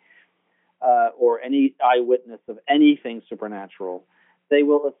be, or any eyewitness of anything supernatural. They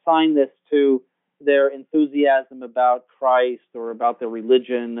will assign this to their enthusiasm about Christ or about their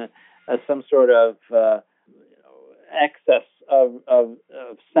religion, some sort of excess of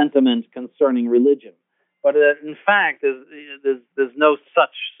sentiment concerning religion. But in fact, there's no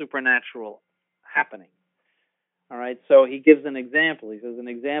such supernatural happening. All right, so he gives an example. He says an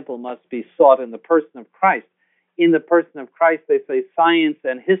example must be sought in the person of Christ. In the person of Christ, they say science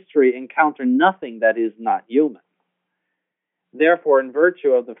and history encounter nothing that is not human. Therefore, in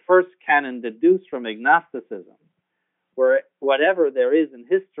virtue of the first canon deduced from agnosticism, where whatever there is in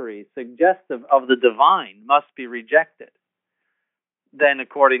history suggestive of the divine must be rejected, then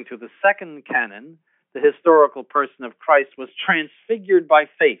according to the second canon, the historical person of Christ was transfigured by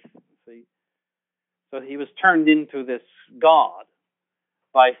faith. See? So he was turned into this God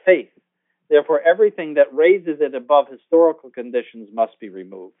by faith. Therefore, everything that raises it above historical conditions must be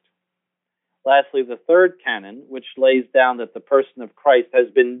removed. Lastly, the third canon, which lays down that the person of Christ has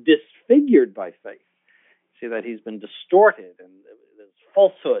been disfigured by faith. See that he's been distorted, and there's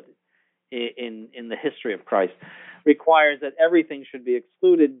falsehood in the history of Christ, requires that everything should be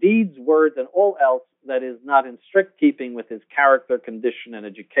excluded, deeds, words, and all else that is not in strict keeping with his character, condition, and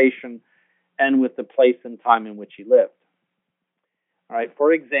education, and with the place and time in which he lived. All right.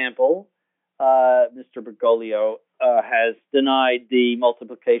 For example, Mr. Bergoglio has denied the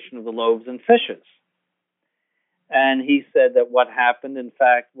multiplication of the loaves and fishes. And he said that what happened, in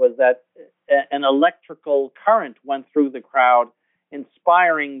fact, was that an electrical current went through the crowd,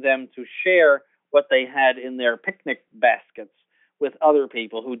 inspiring them to share what they had in their picnic baskets with other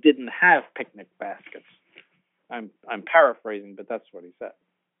people who didn't have picnic baskets. I'm paraphrasing, but that's what he said.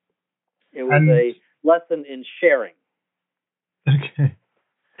 It was a lesson in sharing. Okay.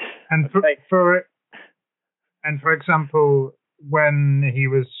 And for example, when he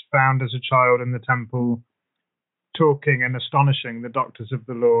was found as a child in the temple, talking and astonishing the doctors of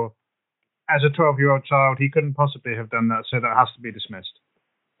the law, as a 12-year-old child, he couldn't possibly have done that, so that has to be dismissed.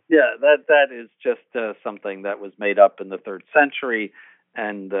 Yeah, that is just something that was made up in the 3rd century,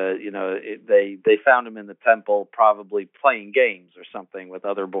 and they found him in the temple, probably playing games or something with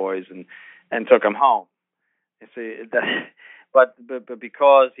other boys, and took him home. You see, but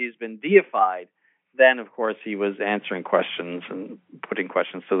because he's been deified, then of course he was answering questions and putting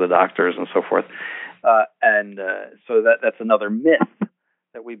questions to the doctors and so forth, so that's another myth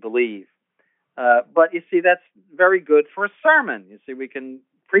that we believe. But you see, that's very good for a sermon. You see, we can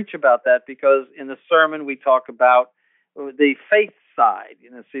preach about that because in the sermon we talk about the faith side.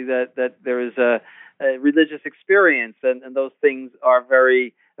 See that there is a religious experience, and those things are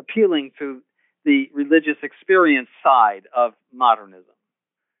very appealing to the religious experience side of modernism.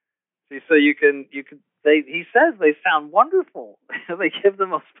 See, so he says they sound wonderful. They give the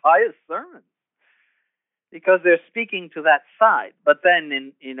most pious sermons because they're speaking to that side. But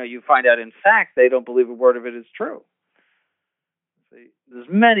then, you find out in fact they don't believe a word of it is true. See, there's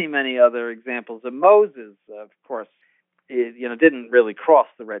many, many other examples of Moses, of course. Didn't really cross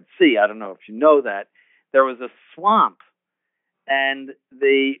the Red Sea. I don't know if you know that. There was a swamp, and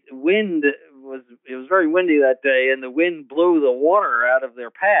the wind was very windy that day, and the wind blew the water out of their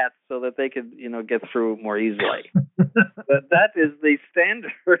path so that they could, get through more easily. That is the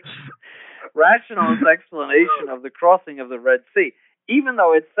standard rational explanation of the crossing of the Red Sea, even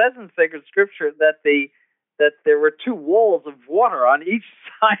though it says in sacred scripture that there were 2 walls of water on each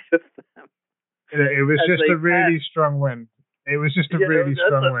side of them. It was just a really strong wind. It was just a really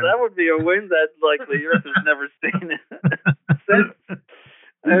strong wind. That would be a wind that, like, the earth has never seen since.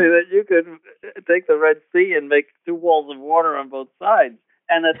 I mean, that you could take the Red Sea and make 2 walls of water on both sides,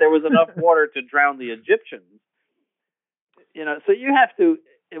 and that there was enough water to drown the Egyptians. So you have to,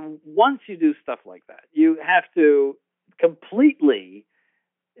 once you do stuff like that, you have to completely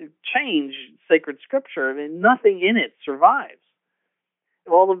change sacred scripture. I mean, nothing in it survives.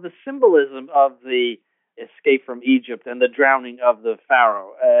 All of the symbolism of the escape from Egypt and the drowning of the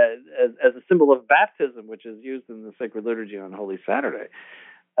Pharaoh as a symbol of baptism, which is used in the sacred liturgy on Holy Saturday,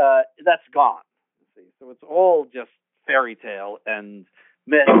 that's gone. So it's all just fairy tale and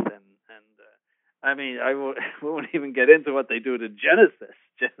myth and I mean, we won't even get into what they do to Genesis.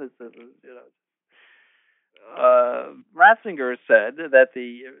 Genesis is, Ratzinger said that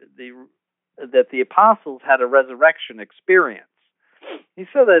the apostles had a resurrection experience. He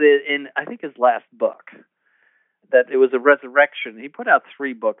said that in I think his last book, that it was a resurrection. He put out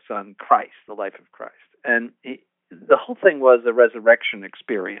 3 books on Christ, the life of Christ, and the whole thing was a resurrection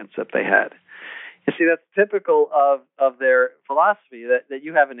experience that they had. You see, that's typical of their philosophy, that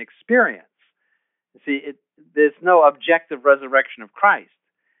you have an experience. You see, there's no objective resurrection of Christ.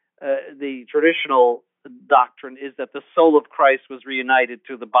 The traditional doctrine is that the soul of Christ was reunited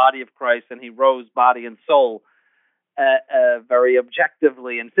to the body of Christ, and he rose body and soul very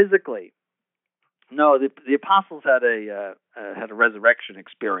objectively and physically. No, the apostles had a resurrection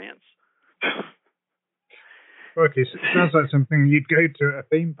experience. Okay, so it sounds like something you'd go to at a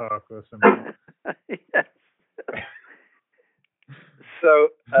theme park or something. Yes. So,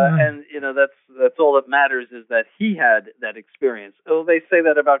 and that's all that matters, is that he had that experience. Oh, they say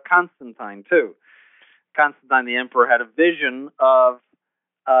that about Constantine too. Constantine, the emperor, had a vision of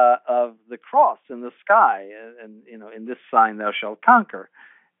the cross in the sky, and in this sign thou shalt conquer.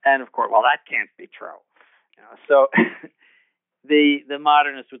 And of course, well, that can't be true. So the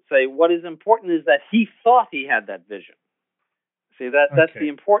modernists would say what is important is that he thought he had that vision. See, that's the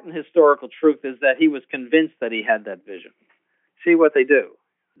important historical truth, is that he was convinced that he had that vision. See what they do.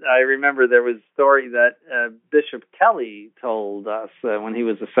 I remember there was a story that Bishop Kelly told us when he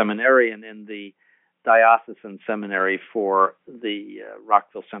was a seminarian in the diocesan seminary for the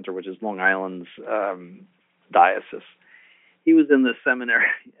Rockville Center, which is Long Island's diocese. He was in the seminary,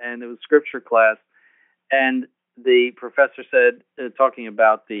 and it was scripture class, and the professor said, talking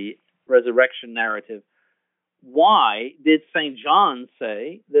about the resurrection narrative, why did St. John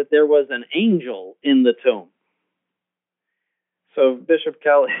say that there was an angel in the tomb? So Bishop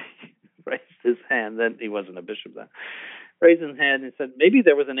Kelly raised his hand. Then he wasn't a bishop then. Raised his hand and said, maybe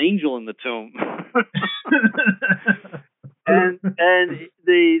there was an angel in the tomb. and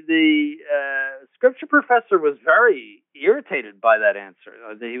the scripture professor was very irritated by that answer.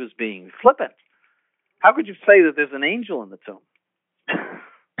 He was being flippant. How could you say that there's an angel in the tomb?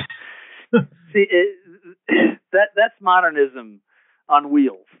 See, that's modernism on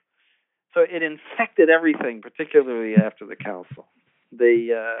wheels. So it infected everything, particularly after the council.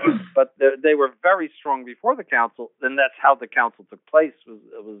 But they were very strong before the council, and that's how the council took place.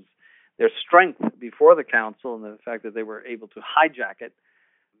 Was their strength before the council, and the fact that they were able to hijack it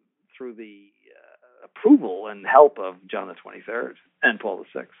through the approval and help of John the 23rd and Paul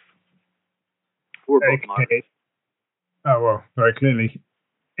VI, who were both moderns. Oh well, very clearly.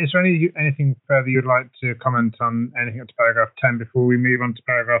 Is there anything further you'd like to comment on, anything up to paragraph 10 before we move on to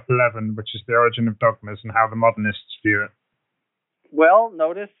paragraph 11, which is the origin of dogmas and how the modernists view it? Well,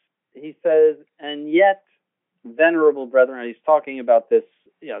 notice he says, and yet, venerable brethren, he's talking about this.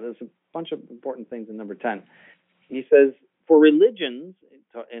 Yeah, there's a bunch of important things in number 10. He says, for religions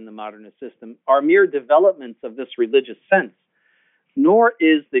in the modernist system are mere developments of this religious sense, nor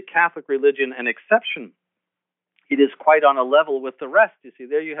is the Catholic religion an exception. It is quite on a level with the rest. You see,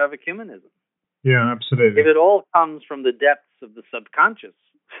 there you have ecumenism. Yeah, absolutely. If it all comes from the depths of the subconscious,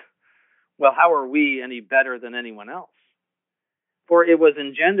 well, how are we any better than anyone else? For it was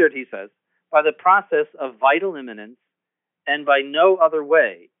engendered, he says, by the process of vital immanence, and by no other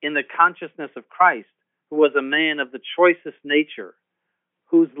way, in the consciousness of Christ, who was a man of the choicest nature,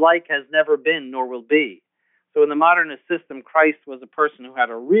 whose like has never been nor will be. So in the modernist system, Christ was a person who had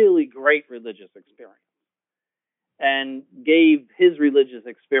a really great religious experience, and gave his religious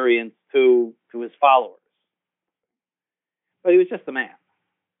experience to his followers. But he was just a man.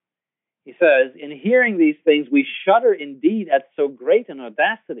 He says, in hearing these things, we shudder indeed at so great an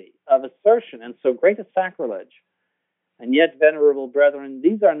audacity of assertion and so great a sacrilege. And yet, venerable brethren,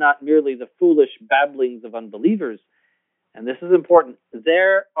 these are not merely the foolish babblings of unbelievers. And this is important.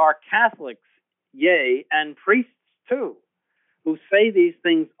 There are Catholics, yea, and priests too, who say these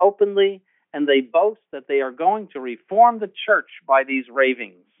things openly, and they boast that they are going to reform the church by these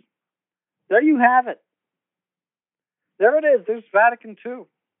ravings. There you have it. There it is. There's Vatican II.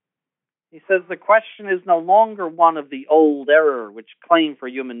 He says the question is no longer one of the old error which claimed for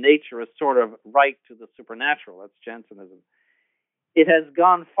human nature a sort of right to the supernatural. That's Jansenism. It has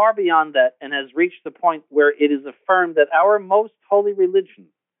gone far beyond that and has reached the point where it is affirmed that our most holy religion,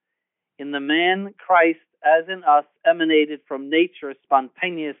 in the man Christ as in us, emanated from nature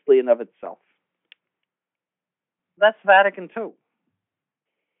spontaneously and of itself. That's Vatican II.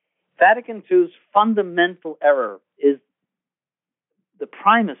 Vatican II's fundamental error is the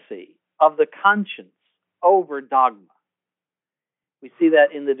primacy of the conscience over dogma. We see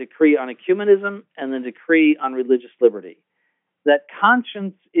that in the decree on ecumenism and the decree on religious liberty, that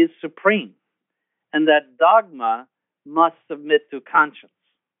conscience is supreme and that dogma must submit to conscience.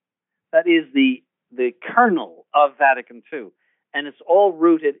 That is the kernel of Vatican II, and it's all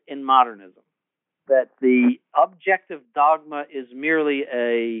rooted in modernism, that the objective dogma is merely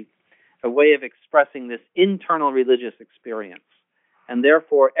a way of expressing this internal religious experience, and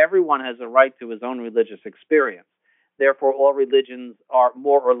therefore everyone has a right to his own religious experience. Therefore, all religions are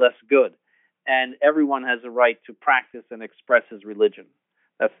more or less good, and everyone has a right to practice and express his religion.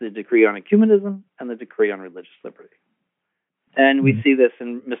 That's the decree on ecumenism and the decree on religious liberty. And we see this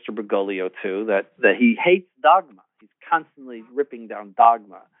in Mr. Bergoglio, too, that he hates dogma. He's constantly ripping down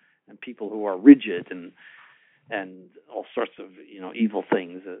dogma and people who are rigid and all sorts of evil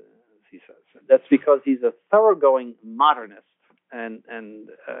things, as he says. That's because he's a thoroughgoing modernist and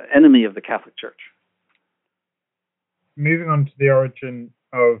enemy of the Catholic Church. Moving on to the origin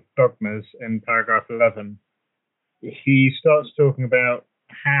of dogmas in paragraph 11, he starts talking about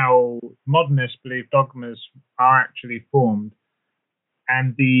how modernists believe dogmas are actually formed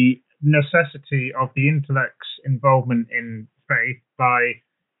and the necessity of the intellect's involvement in faith by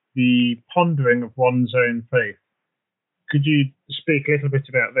the pondering of one's own faith. Could you speak a little bit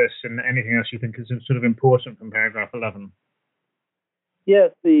about this and anything else you think is sort of important from paragraph 11?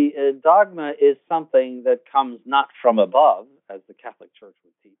 Yes, the dogma is something that comes not from above, as the Catholic Church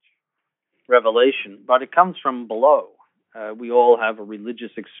would teach, revelation, but it comes from below. We all have a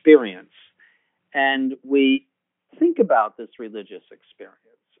religious experience, and we think about this religious experience,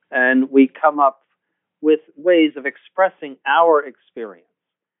 and we come up with ways of expressing our experience.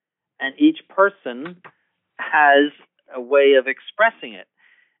 And each person has a way of expressing it,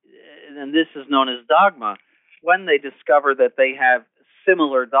 and this is known as dogma. When they discover that they have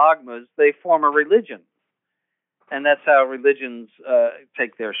similar dogmas, they form a religion, and that's how religions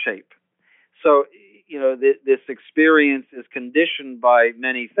take their shape. So, this experience is conditioned by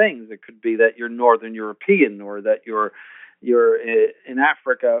many things. It could be that you're Northern European, or that you're in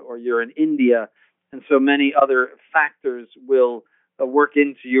Africa, or you're in India, and so many other factors will work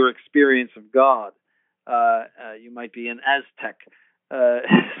into your experience of God. You might be an Aztec,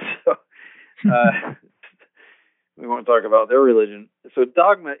 we won't talk about their religion. So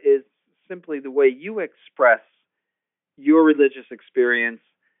dogma is simply the way you express your religious experience,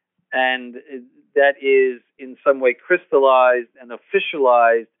 and that is in some way crystallized and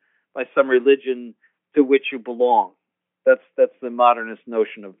officialized by some religion to which you belong. That's the modernist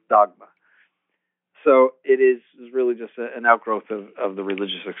notion of dogma. So it is really just an outgrowth of the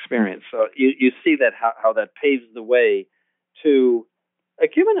religious experience. So you see that how that paves the way to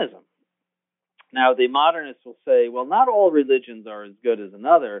ecumenism. Now, the modernists will say, well, not all religions are as good as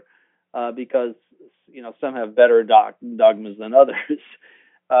another, because some have better dogmas than others.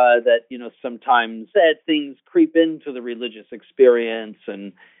 That sometimes that things creep into the religious experience,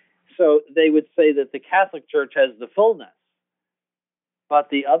 and so they would say that the Catholic Church has the fullness, but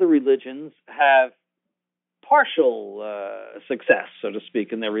the other religions have partial success, so to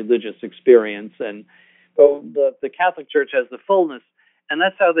speak, in their religious experience, and the Catholic Church has the fullness. And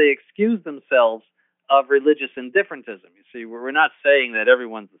that's how they excuse themselves of religious indifferentism. You see, we're not saying that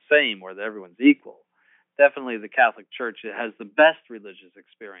everyone's the same or that everyone's equal. Definitely the Catholic Church has the best religious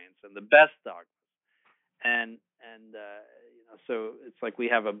experience and the best dogmas. And so it's like we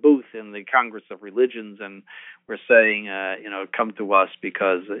have a booth in the Congress of Religions, and we're saying, come to us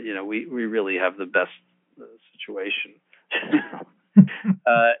because, we really have the best situation.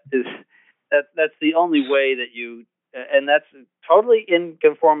 That's the only way that you... And that's totally in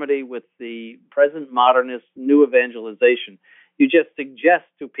conformity with the present modernist new evangelization. You just suggest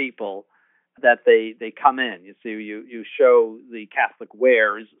to people that they come in. You see, you show the Catholic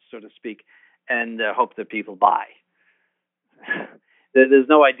wares, so to speak, and hope that people buy. There's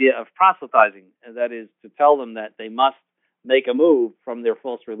no idea of proselytizing, and that is to tell them that they must make a move from their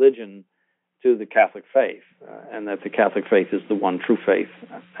false religion to the Catholic faith, and that the Catholic faith is the one true faith,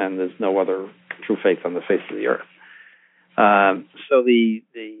 and there's no other true faith on the face of the earth. So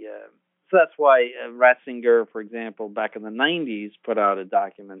So that's why Ratzinger, for example, back in the 90s, put out a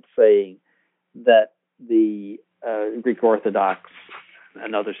document saying that the Greek Orthodox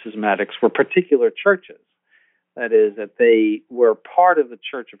and other schismatics were particular churches. That is, that they were part of the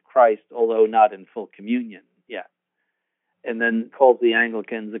Church of Christ, although not in full communion yet. And then calls the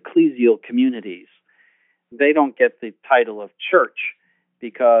Anglicans ecclesial communities. They don't get the title of church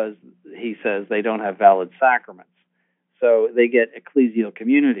because, he says, they don't have valid sacraments. So they get ecclesial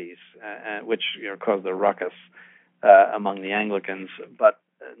communities, which caused a ruckus among the Anglicans. But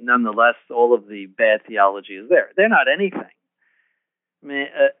nonetheless, all of the bad theology is there. They're not anything. I mean,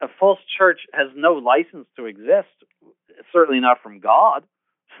 a false church has no license to exist, certainly not from God.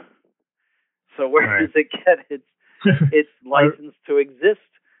 So where does it get its license to exist?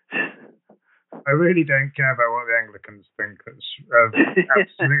 I really don't care about what the Anglicans think. It's of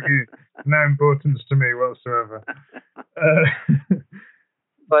absolutely no importance to me whatsoever.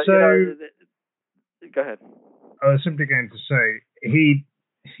 But, so, go ahead. I was simply going to say, he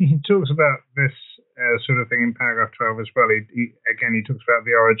talks about this sort of thing in paragraph 12 as well. He talks about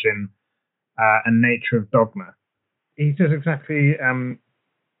the origin and nature of dogma. He says exactly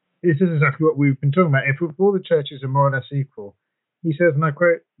what we've been talking about. If all the churches are more or less equal, he says, and I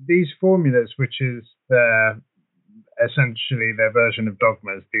quote, "These formulas, which is essentially their version of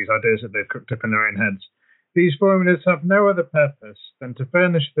dogmas, these ideas that they've cooked up in their own heads, these formulas have no other purpose than to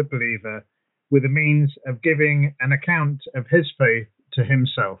furnish the believer with a means of giving an account of his faith to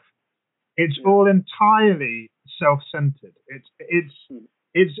himself. It's all entirely self-centered.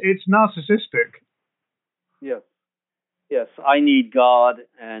 It's narcissistic." Yes, I need God,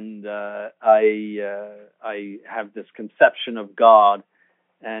 and I have this conception of God,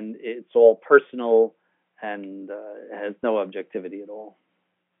 and it's all personal and has no objectivity at all,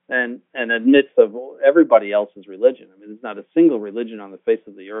 and admits of everybody else's religion. I mean, there's not a single religion on the face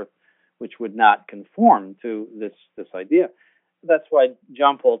of the earth which would not conform to this idea. That's why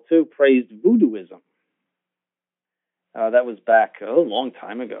John Paul II praised voodooism. That was back a long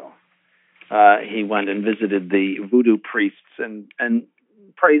time ago. He went and visited the voodoo priests and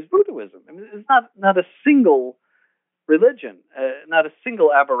praised voodooism. I mean, it's not a single religion, not a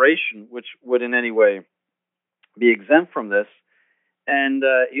single aberration which would in any way be exempt from this. And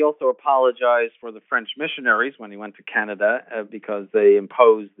he also apologized for the French missionaries when he went to Canada because they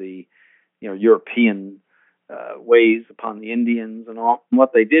imposed the European ways upon the Indians and all. And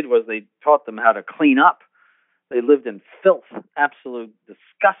what they did was they taught them how to clean up. They lived in filth, absolute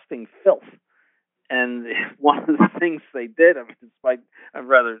disgusting filth. And one of the things they did, in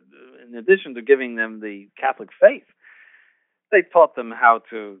addition to giving them the Catholic faith, they taught them how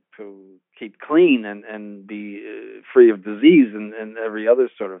to keep clean and be free of disease and every other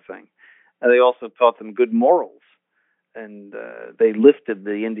sort of thing. And they also taught them good morals, and they lifted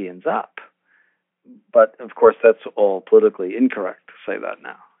the Indians up. But, of course, that's all politically incorrect to say that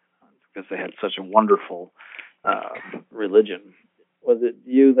now, because they had such a wonderful religion. Was it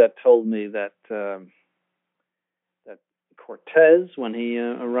you that told me that that Cortez, when he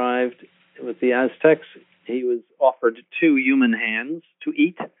arrived with the Aztecs, he was offered 2 human hands to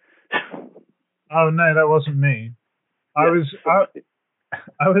eat? Oh no, that wasn't me. Yes.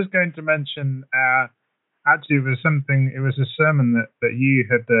 I was going to mention. Actually, it was a sermon that you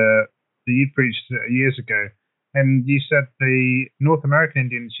had that you preached years ago, and you said the North American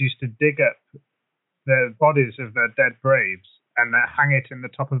Indians used to dig up the bodies of their dead braves and hang it in the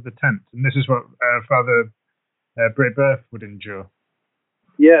top of the tent. And this is what Father Brébeuf would endure.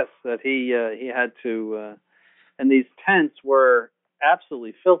 Yes, that he had to, and these tents were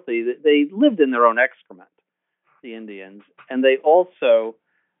absolutely filthy. They lived in their own excrement, the Indians, and they also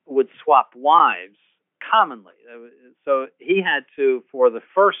would swap wives commonly. So he had to, for the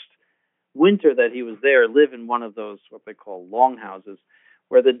first winter that he was there, live in one of those, what they call longhouses,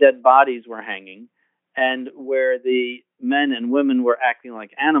 where the dead bodies were hanging, and where the men and women were acting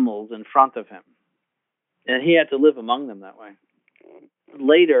like animals in front of him. And he had to live among them that way.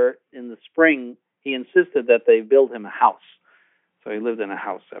 Later, in the spring, he insisted that they build him a house. So he lived in a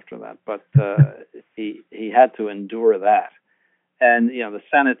house after that. But he had to endure that. And, the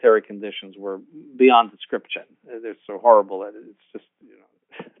sanitary conditions were beyond description. They're so horrible that it's just,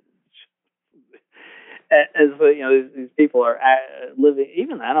 these people are living,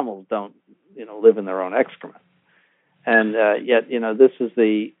 even animals don't, live in their own excrement. And yet, this is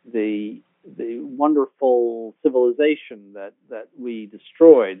the wonderful civilization that we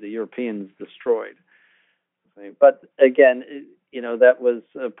destroyed, the Europeans destroyed. But again, that was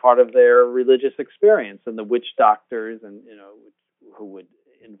a part of their religious experience, and the witch doctors, and who would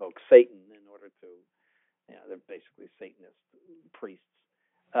invoke Satan in order to, they're basically Satanist priests,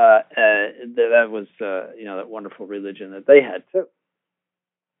 That was that wonderful religion that they had too.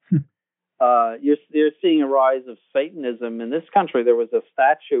 You're seeing a rise of Satanism in this country. There was a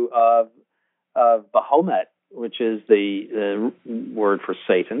statue of Baphomet, which is the word for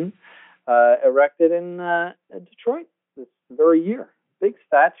Satan, erected in Detroit this very year. Big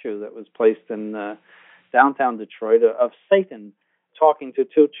statue that was placed in downtown Detroit of Satan talking to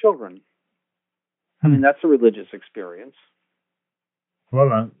two children. I mean, that's a religious experience.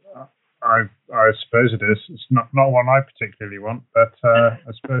 Well, I suppose it is. It's not one I particularly want, but I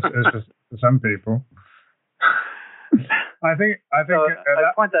suppose it is for some people. I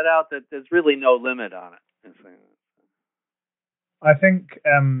point that out that there's really no limit on it. I think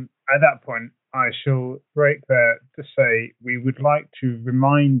at that point I shall break there to say we would like to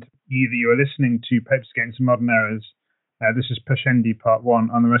remind you that you are listening to Popes Against Modern Errors. This is Pascendi Part 1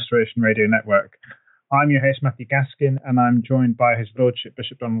 on the Restoration Radio Network. I'm your host, Matthew Gaskin, and I'm joined by His Lordship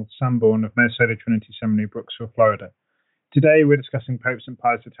Bishop Donald Sanborn of Most Holy Trinity Seminary, Brooksville, Florida. Today we're discussing Pope St.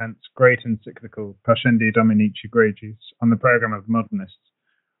 Pius X's great encyclical, Pascendi Dominici Gregis, on the programme of the Modernists.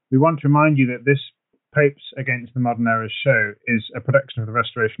 We want to remind you that this Popes Against the Modern Errors show is a production of the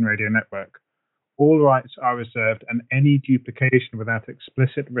Restoration Radio Network. All rights are reserved, and any duplication without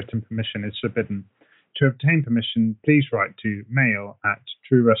explicit written permission is forbidden. To obtain permission, please write to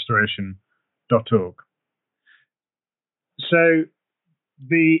mail@truerestoration.org. So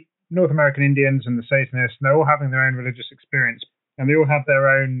the North American Indians and the Satanists, they're all having their own religious experience, and they all have their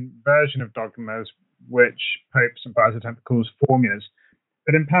own version of dogmas, which Pope St. Pius X calls formulas.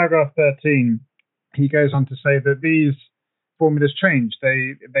 But in paragraph 13, he goes on to say that these formulas change.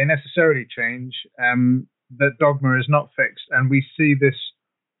 They necessarily change, that dogma is not fixed, and we see this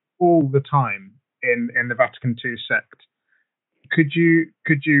all the time in the Vatican II sect. Could you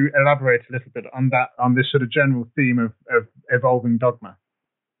elaborate a little bit on that, on this sort of general theme of evolving dogma?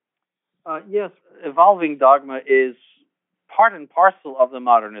 Yes, evolving dogma is part and parcel of the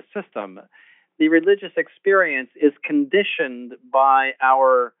modernist system. The religious experience is conditioned by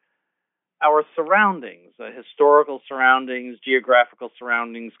our surroundings, historical surroundings, geographical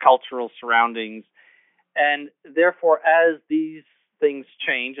surroundings, cultural surroundings, and therefore, as these things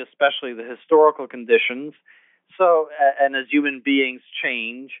change, especially the historical conditions, and as human beings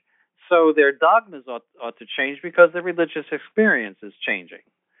change, so their dogmas ought to change because the religious experience is changing.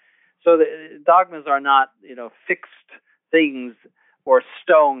 So the dogmas are not, fixed things or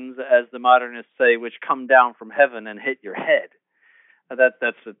stones, as the modernists say, which come down from heaven and hit your head.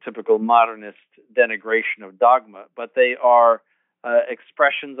 That's a typical modernist denigration of dogma, but they are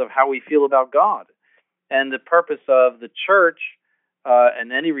expressions of how we feel about God. And the purpose of the church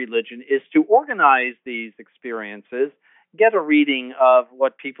and any religion is to organize these experiences, get a reading of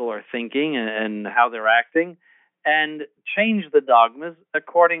what people are thinking and how they're acting, and change the dogmas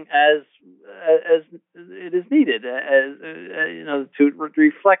according as it is needed, to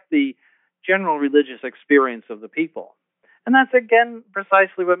reflect the general religious experience of the people. And that's, again,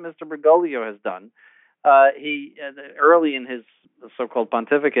 precisely what Mr. Bergoglio has done. He early in his so-called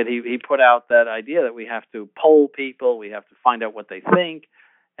pontificate, he put out that idea that we have to poll people, we have to find out what they think,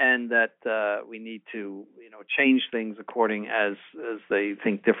 and that we need to, change things according as they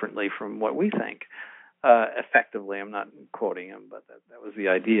think differently from what we think. Effectively, I'm not quoting him, but that was the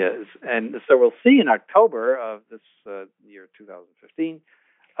idea. And so we'll see in October of this year, 2015.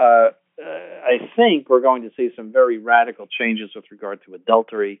 I think we're going to see some very radical changes with regard to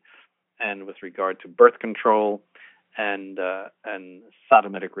adultery and with regard to birth control and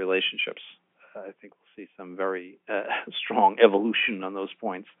sodomitic relationships. I think we'll see some very strong evolution on those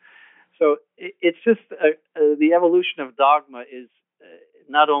points. So it's just the evolution of dogma is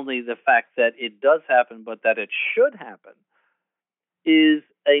not only the fact that it does happen, but that it should happen, is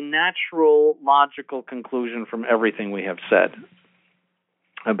a natural, logical conclusion from everything we have said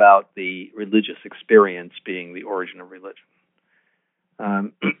about the religious experience being the origin of religion.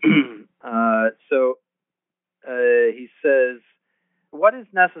 So he says, what is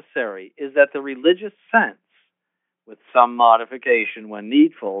necessary is that the religious sense, with some modification when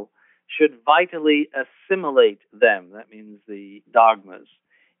needful, should vitally assimilate them. That means the dogmas.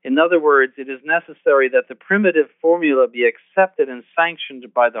 In other words, it is necessary that the primitive formula be accepted and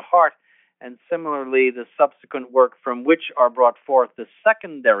sanctioned by the heart, and similarly the subsequent work from which are brought forth the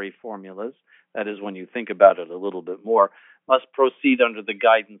secondary formulas, that is, when you think about it a little bit more, must proceed under the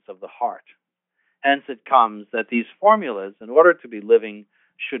guidance of the heart. Hence it comes that these formulas, in order to be living,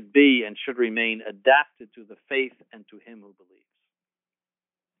 should be and should remain adapted to the faith and to him who believes.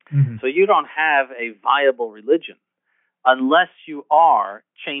 Mm-hmm. So you don't have a viable religion unless you are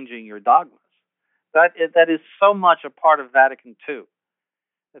changing your dogmas. That is so much a part of Vatican II.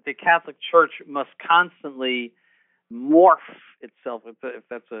 that the Catholic Church must constantly morph itself, if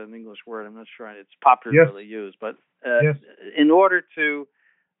that's an English word. I'm not sure it's popularly used, but in order to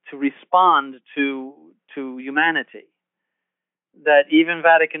respond to humanity. That even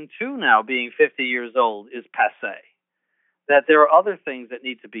Vatican II now, being 50 years old, is passé. That there are other things that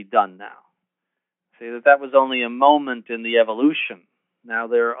need to be done now. See, that was only a moment in the evolution. Now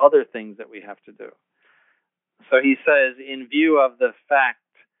there are other things that we have to do. So he says, in view of the fact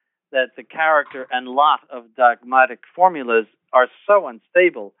that the character and lot of dogmatic formulas are so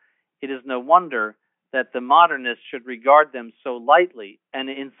unstable, it is no wonder that the modernists should regard them so lightly and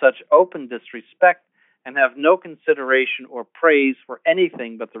in such open disrespect, and have no consideration or praise for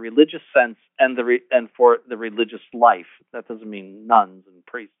anything but the religious sense and for the religious life. That doesn't mean nuns and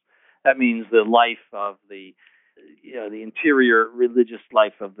priests. That means the life of the interior religious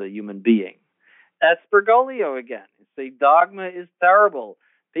life of the human being. That's Bergoglio again. The dogma is terrible.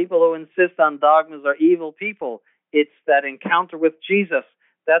 People who insist on dogmas are evil people. It's that encounter with Jesus.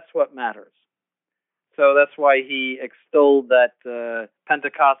 That's what matters. So that's why he extolled that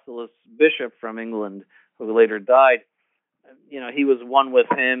Pentecostalist bishop from England who later died. He was one with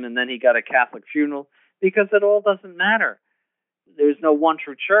him, and then he got a Catholic funeral, because it all doesn't matter. There's no one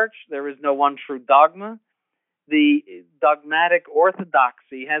true church. There is no one true dogma. The dogmatic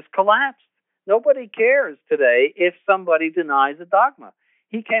orthodoxy has collapsed. Nobody cares today if somebody denies a dogma.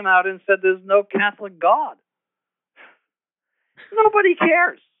 He came out and said there's no Catholic God. Nobody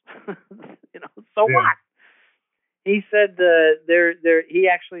cares. So what? He said he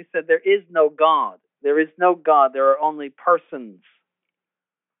actually said there is no God. There is no God. There are only persons.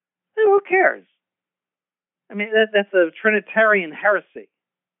 And who cares? I mean, that's a Trinitarian heresy,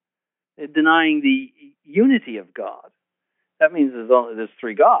 denying the unity of God. That means there's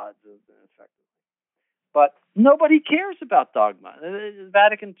three gods, effectively. But nobody cares about dogma.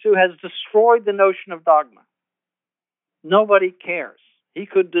 Vatican II has destroyed the notion of dogma. Nobody cares. He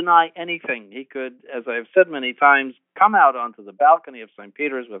could deny anything. He could, as I've said many times, come out onto the balcony of St.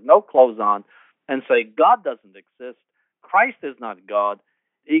 Peter's with no clothes on and say, God doesn't exist. Christ is not God.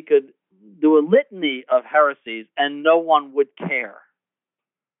 He could do a litany of heresies and no one would care.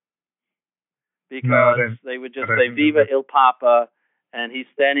 Because they would just say, Viva il Papa, and he's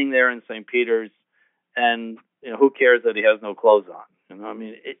standing there in St. Peter's, and who cares that he has no clothes on? I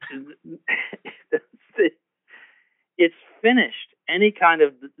mean, it's finished. Any kind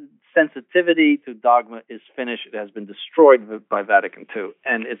of sensitivity to dogma is finished. It has been destroyed by Vatican II,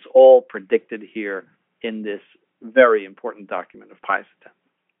 and it's all predicted here in this very important document of Pius X.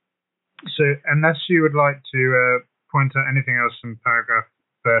 So, unless you would like to point out anything else from paragraph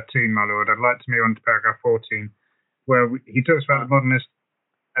 13, my lord, I'd like to move on to paragraph 14, where he talks about the modernist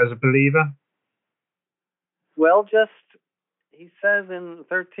as a believer. Well, he says in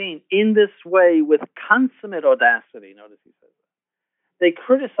 13, in this way, with consummate audacity, notice he says that, they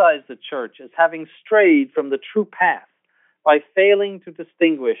criticize the church as having strayed from the true path by failing to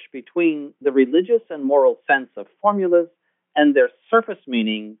distinguish between the religious and moral sense of formulas and their surface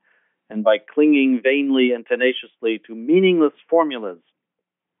meaning, and by clinging vainly and tenaciously to meaningless formulas,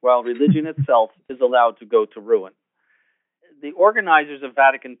 while religion itself is allowed to go to ruin. The organizers of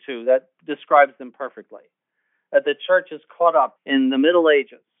Vatican II, that describes them perfectly, that the church is caught up in the Middle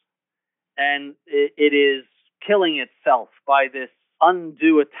Ages, and it is killing itself by this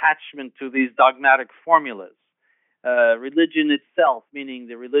undue attachment to these dogmatic formulas. Religion itself, meaning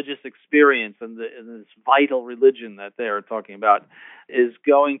the religious experience and this vital religion that they are talking about, is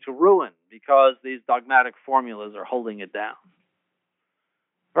going to ruin because these dogmatic formulas are holding it down.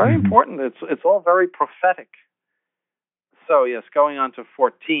 Very important. It's all very prophetic. So, yes, going on to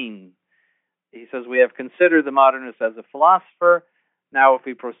 14, he says, we have considered the modernist as a philosopher. Now, if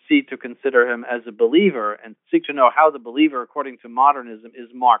we proceed to consider him as a believer and seek to know how the believer, according to modernism, is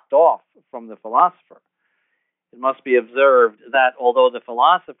marked off from the philosopher, it must be observed that although the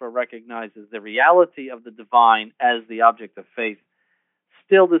philosopher recognizes the reality of the divine as the object of faith,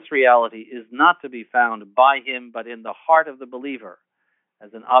 still this reality is not to be found by him, but in the heart of the believer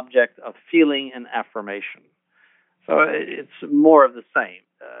as an object of feeling and affirmation. So it's more of the same,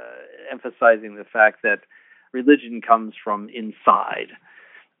 emphasizing the fact that religion comes from inside.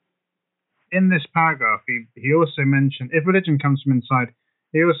 In this paragraph, he also mentioned, if religion comes from inside,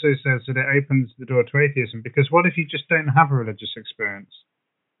 he also says that it opens the door to atheism, because what if you just don't have a religious experience?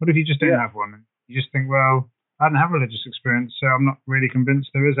 What if you just don't have one? You just think, well, I don't have a religious experience, so I'm not really convinced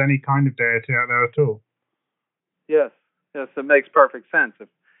there is any kind of deity out there at all. Yes, it makes perfect sense. If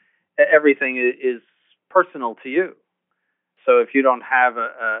everything is personal to you. So if you don't have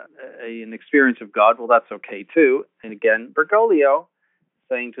an experience of God, well, that's okay too. And again, Bergoglio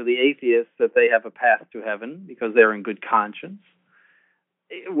saying to the atheists that they have a path to heaven because they're in good conscience,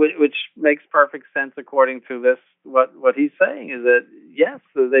 which makes perfect sense according to this. What he's saying is that, yes,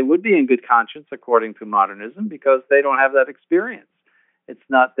 they would be in good conscience according to modernism because they don't have that experience. It's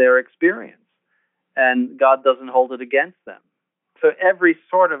not their experience, and God doesn't hold it against them. So every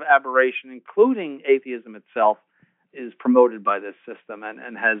sort of aberration, including atheism itself, is promoted by this system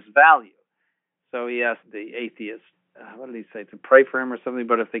and has value. So he asked the atheist, what did he say, to pray for him or something,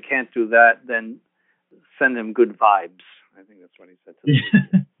 but if they can't do that, then send him good vibes. I think that's what he said to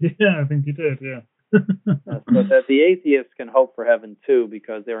them. Yeah, I think he did, yeah. But that the atheists can hope for heaven too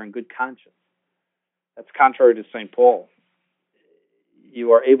because they're in good conscience. That's contrary to St. Paul.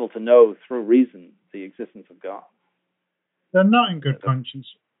 You are able to know through reason the existence of God. They're not in good conscience.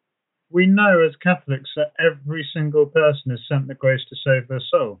 We know as Catholics that every single person is sent the grace to save their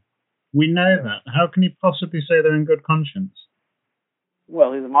soul. We know that. How can you possibly say they're in good conscience?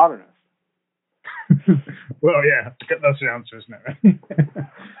 Well, he's a modernist. Well, yeah, that's the answer, isn't it?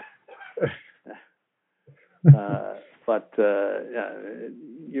 But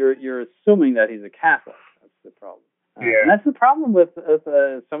you're assuming that he's a Catholic. That's the problem. Yeah. And that's the problem with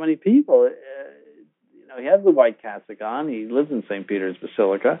so many people. He has the white cassock on. He lives in St. Peter's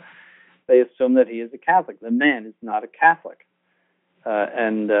Basilica. They assume that he is a Catholic. The man is not a Catholic.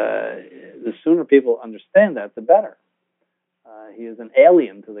 And the sooner people understand that, the better. He is an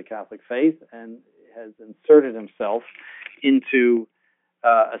alien to the Catholic faith and has inserted himself into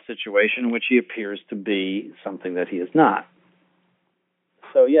a situation in which he appears to be something that he is not.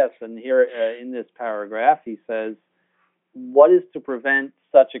 So yes, and here in this paragraph he says, what is to prevent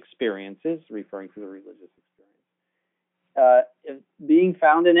such experiences, referring to the religious experience, being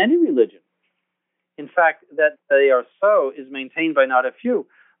found in any religion? In fact, that they are so is maintained by not a few.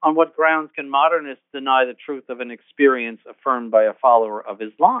 On what grounds can modernists deny the truth of an experience affirmed by a follower of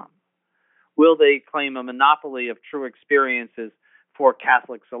Islam? Will they claim a monopoly of true experiences for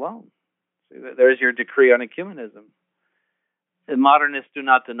Catholics alone? See, there's your decree on ecumenism. The modernists do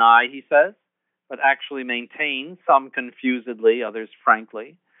not deny, he says, but actually maintain, some confusedly, others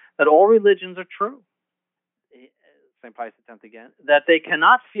frankly, that all religions are true. St. Pius X again. That they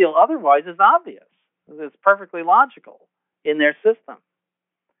cannot feel otherwise is obvious. It's perfectly logical in their system,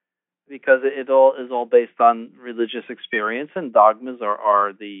 because it all is all based on religious experience, and dogmas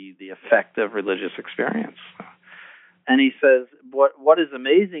are the effect of religious experience. And he says, what is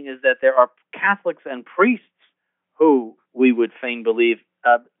amazing is that there are Catholics and priests who we would fain believe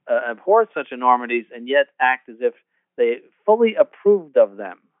abhor such enormities and yet act as if they fully approved of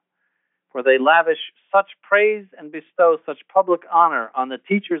them. For they lavish such praise and bestow such public honor on the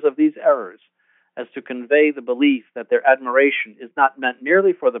teachers of these errors as to convey the belief that their admiration is not meant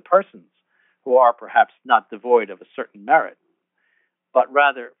merely for the persons, who are perhaps not devoid of a certain merit, but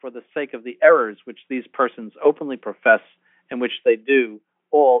rather for the sake of the errors which these persons openly profess and which they do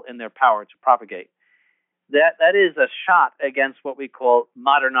all in their power to propagate. That is a shot against what we call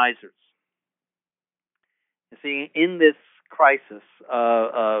modernizers. You see, in this crisis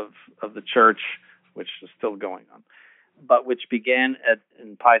of the church, which is still going on, but which began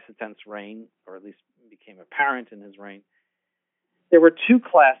in Pius X's reign, or at least became apparent in his reign, there were two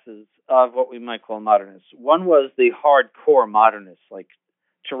classes of what we might call modernists. One was the hardcore modernists, like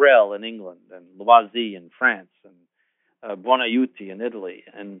Tyrrell in England, and Loisy in France, and Buonaiuti in Italy,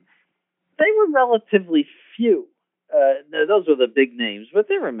 and they were relatively few. Those were the big names, but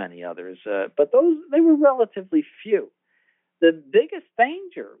there were many others. But they were relatively few. The biggest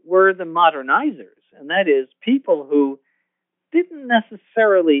danger were the modernizers, and that is people who didn't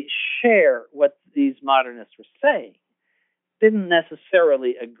necessarily share what these modernists were saying, didn't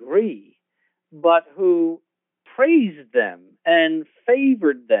necessarily agree, but who praised them and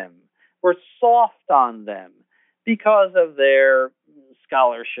favored them, were soft on them because of their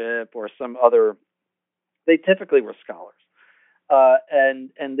scholarship or some other. They typically were scholars,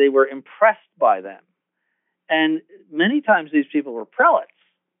 and they were impressed by them. And many times these people were prelates.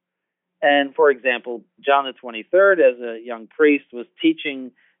 And for example, John the 23rd, as a young priest, was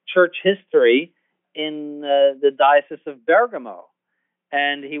teaching church history in the Diocese of Bergamo,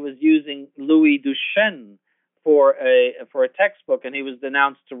 and he was using Louis Duchesne for a textbook, and he was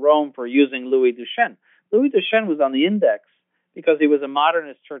denounced to Rome for using Louis Duchesne. Louis Duchesne was on the index because he was a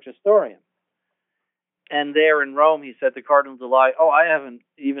modernist church historian. And there in Rome, he said to Cardinal Delay, I haven't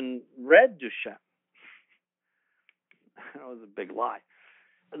even read Duchesne. That was a big lie.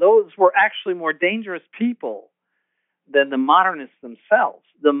 Those were actually more dangerous people than the modernists themselves,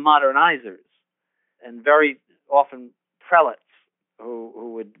 the modernizers, and very often prelates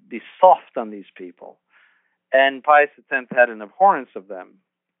who would be soft on these people And Pius X had an abhorrence of them.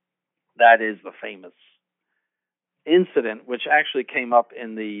 That is the famous incident, which actually came up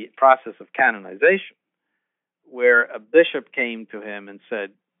in the process of canonization, where a bishop came to him and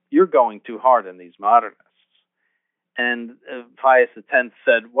said, "You're going too hard on these modernists." And Pius X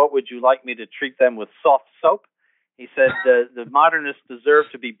said, "What would you like me to treat them with, soft soap?" He said, the modernists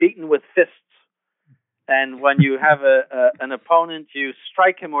deserve to be beaten with fists. And when you have an opponent, you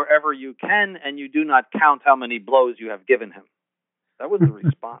strike him wherever you can, and you do not count how many blows you have given him. That was the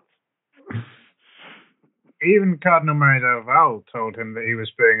response. Even Cardinal Mary del Val told him that he was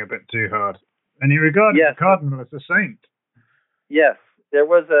being a bit too hard, and he regarded the cardinal as a saint. Yes, there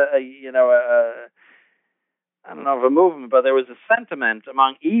was I don't know of a movement, but there was a sentiment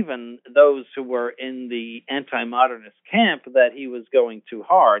among even those who were in the anti-modernist camp that he was going too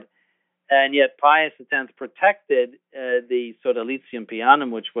hard. And yet Pius X protected the Sodalitium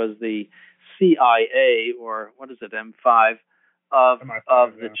Pianum, which was the CIA, or what is it, M5, of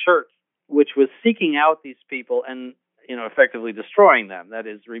the church, which was seeking out these people and, effectively destroying them. That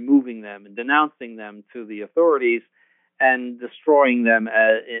is, removing them and denouncing them to the authorities and destroying them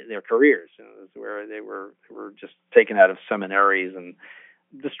in their careers, where they were just taken out of seminaries and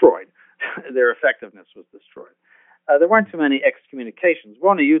destroyed. Their effectiveness was destroyed. There weren't too many excommunications.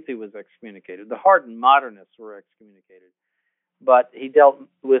 Buonaiuti was excommunicated. The hardened modernists were excommunicated, but he dealt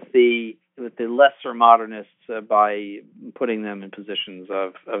with the lesser modernists by putting them in positions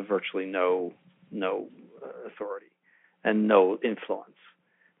of virtually no authority and no influence.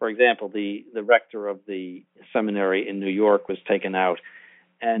 For example, the rector of the seminary in New York was taken out,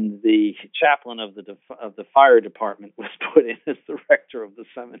 and the chaplain of the fire department was put in as the rector of the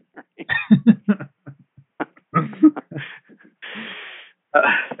seminary.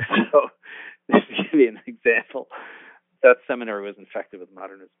 So, to give you an example, that seminary was infected with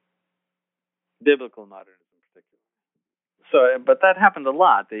modernism, biblical modernism in particular. So, but that happened a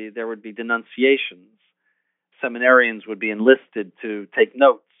lot. There would be denunciations. Seminarians would be enlisted to take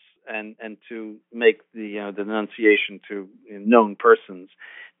notes and to make the denunciation to known persons.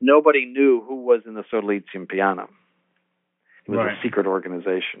 Nobody knew who was in the Sodalitium Pianum. It was a secret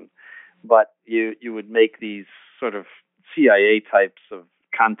organization. But you would make these sort of CIA types of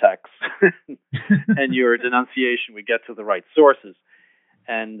contacts, and your denunciation would get to the right sources.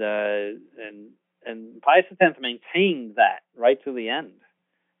 And Pius X maintained that right to the end.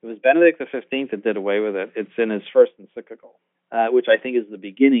 It was Benedict XV that did away with it. It's in his first encyclical, which I think is the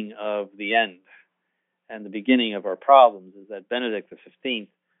beginning of the end. And the beginning of our problems is that Benedict XV,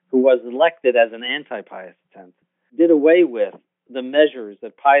 who was elected as an anti-Pius X, did away with the measures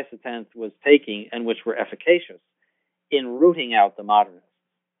that Pius X was taking and which were efficacious in rooting out the modernists.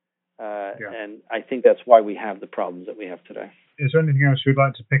 And I think that's why we have the problems that we have today. Is there anything else you'd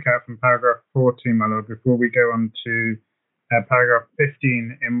like to pick out from paragraph 14, my lord, before we go on to paragraph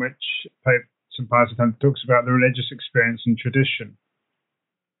 15, in which Pope St. Pius X talks about the religious experience and tradition?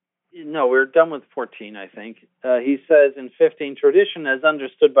 No, we're done with 14, I think. He says in 15, tradition as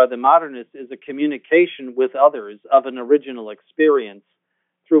understood by the modernists is a communication with others of an original experience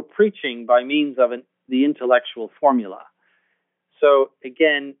through preaching by means of the intellectual formula. So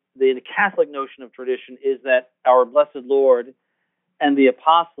again, the Catholic notion of tradition is that our blessed Lord and the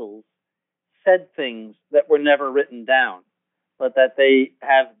apostles said things that were never written down, but that they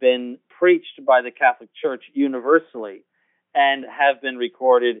have been preached by the Catholic Church universally and have been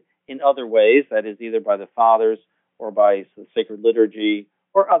recorded in other ways, that is either by the fathers or by the sacred liturgy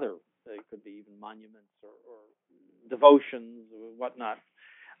or other, it could be even monuments or devotions or whatnot,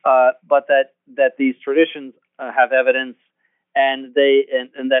 but that these traditions have evidence, and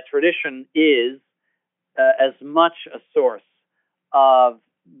that tradition is as much a source of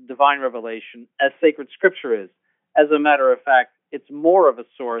divine revelation as sacred scripture is. As a matter of fact, it's more of a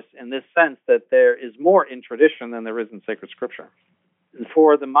source in this sense that there is more in tradition than there is in sacred scripture.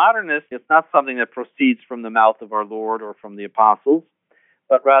 For the modernists, it's not something that proceeds from the mouth of our Lord or from the apostles,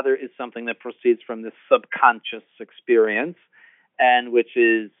 but rather is something that proceeds from this subconscious experience, and which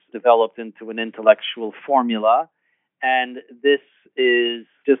is developed into an intellectual formula. And this is,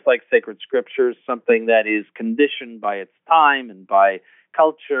 just like sacred scriptures, something that is conditioned by its time and by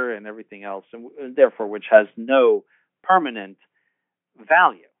culture and everything else, and therefore which has no permanent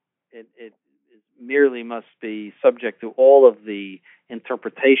value. It merely must be subject to all of the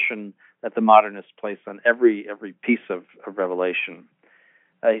interpretation that the modernists place on every piece of revelation.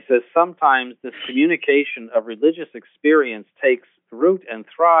 He says, sometimes this communication of religious experience takes root and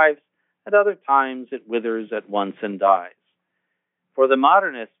thrives, at other times it withers at once and dies. For the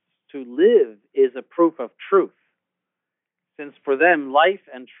modernists, to live is a proof of truth, since for them life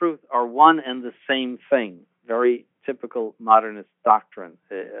and truth are one and the same thing, very typical modernist doctrine.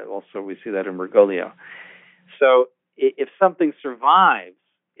 Also, we see that in Bergoglio. So if something survives,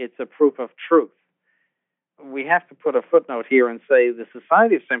 it's a proof of truth. We have to put a footnote here and say the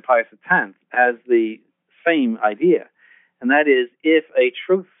Society of St. Pius X has the same idea, and that is if a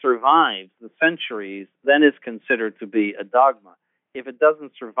truth survives the centuries, then it's considered to be a dogma. If it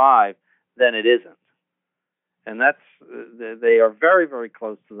doesn't survive, then it isn't. And they are very, very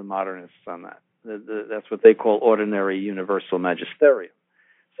close to the modernists on that. That's what they call ordinary universal magisterium,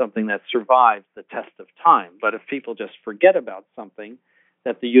 something that survives the test of time. But if people just forget about something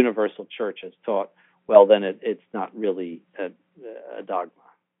that the universal church has taught, well, then it's not really a dogma.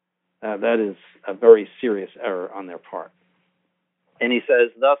 That is a very serious error on their part. And he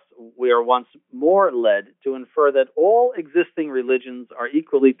says, thus, we are once more led to infer that all existing religions are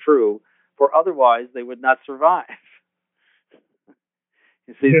equally true, for otherwise they would not survive.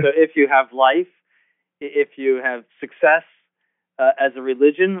 You see, so if you have life, if you have success as a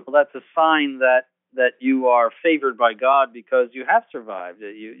religion, well, that's a sign that you are favored by God because you have survived,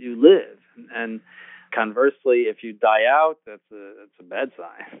 you live. And conversely, if you die out, that's a bad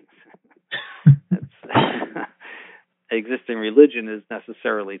sign. Existing religion is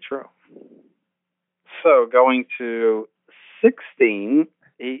necessarily true. So going to 16,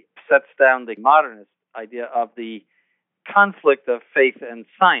 he sets down the modernist idea of the conflict of faith and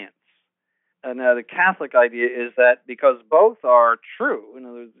science. And the Catholic idea is that because both are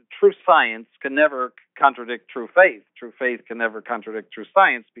true, true science can never contradict true faith. True faith can never contradict true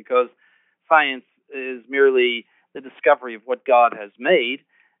science because science is merely the discovery of what God has made,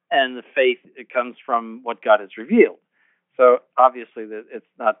 and the faith, it comes from what God has revealed. So obviously it's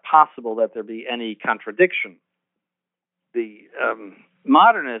not possible that there be any contradiction. The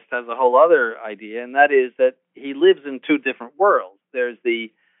modernist has a whole other idea, and that is that he lives in two different worlds. There's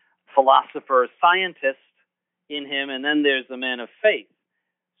the philosopher, scientist in him, and then there's the man of faith,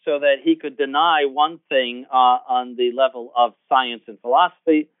 so that he could deny one thing on the level of science and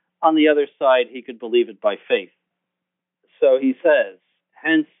philosophy. On the other side, he could believe it by faith. So he says,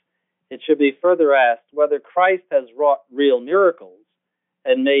 hence, it should be further asked whether Christ has wrought real miracles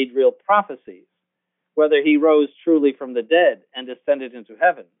and made real prophecies, whether he rose truly from the dead and descended into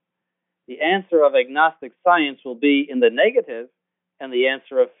heaven. The answer of agnostic science will be in the negative, and the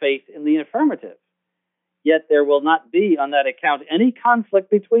answer of faith in the affirmative. Yet there will not be, on that account, any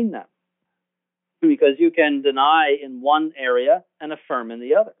conflict between them, because you can deny in one area and affirm in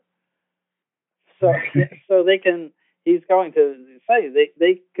the other. So they can. He's going to say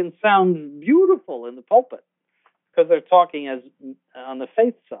they can sound beautiful in the pulpit because they're talking as on the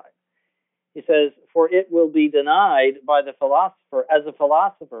faith side. He says, for it will be denied by the philosopher as a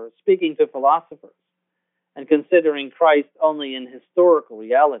philosopher, speaking to philosophers, and considering Christ only in historical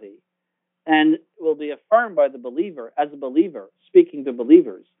reality, and will be affirmed by the believer as a believer, speaking to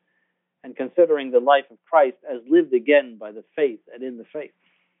believers, and considering the life of Christ as lived again by the faith and in the faith.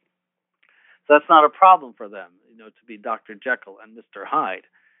 So that's not a problem for them, to be Dr. Jekyll and Mr. Hyde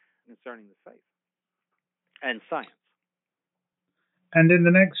concerning the faith and science. And in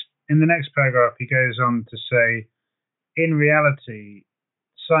the next paragraph, he goes on to say, in reality,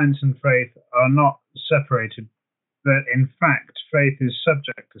 science and faith are not separated, but in fact, faith is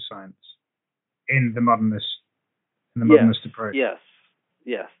subject to science in the modernist approach.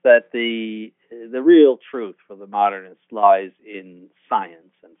 Yes, that the real truth for the modernists lies in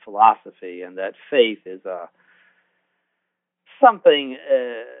science and philosophy, and that faith is something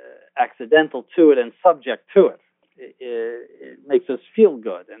accidental to it and subject to it. It makes us feel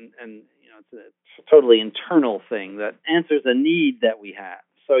good, and it's a totally internal thing that answers a need that we have.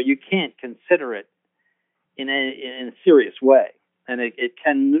 So you can't consider it in a serious way, and it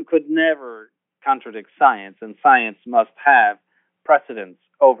could never contradict science, and science must have precedence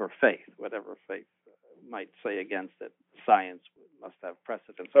over faith. Whatever faith might say against it, science must have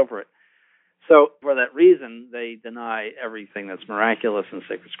precedence over it. So for that reason, they deny everything that's miraculous in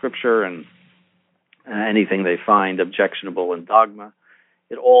sacred scripture and anything they find objectionable in dogma.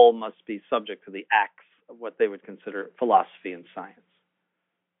 It all must be subject to the acts of what they would consider philosophy and science.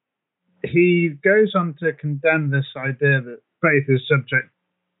 He goes on to condemn this idea that faith is subject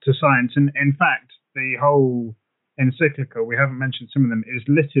to science. And in fact, the whole encyclical, we haven't mentioned some of them, is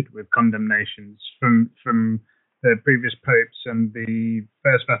littered with condemnations from the previous popes and the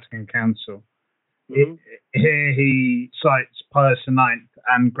First Vatican Council. Mm-hmm. Here he cites Pius IX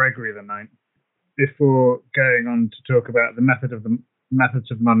and Gregory IX before going on to talk about the methods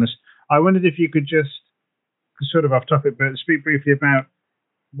of modernists. I wondered if you could just, sort of off topic, but speak briefly about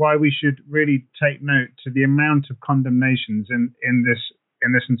why we should really take note to the amount of condemnations in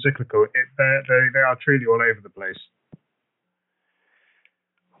in this encyclical. They are truly all over the place.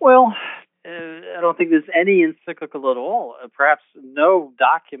 Well, I don't think there's any encyclical at all, perhaps no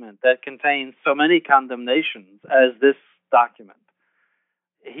document that contains so many condemnations as this document.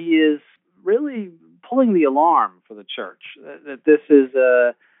 He is really pulling the alarm for the church, that this is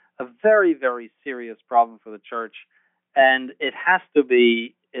a very, very serious problem for the church, and it has to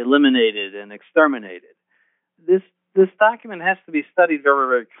be eliminated and exterminated. This document has to be studied very,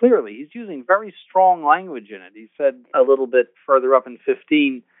 very clearly. He's using very strong language in it. He said a little bit further up in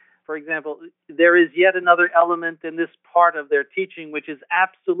 15, for example, there is yet another element in this part of their teaching which is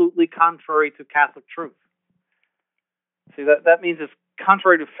absolutely contrary to Catholic truth. See, that means it's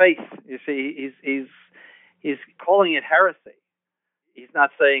contrary to faith. You see, he's calling it heresy. He's not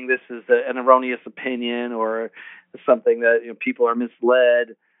saying this is an erroneous opinion or something that people are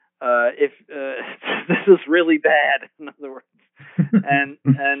misled. If this is really bad, in other words, and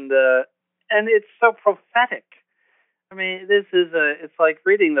it's so prophetic. I mean, this is it's like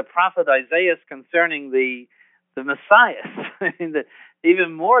reading the prophet Isaiah concerning the Messiah. I mean,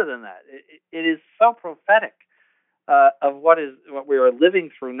 even more than that, it is so prophetic of what we are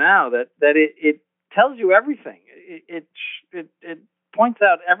living through now that it tells you everything. It points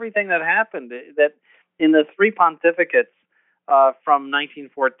out everything that happened. That in the three pontificates from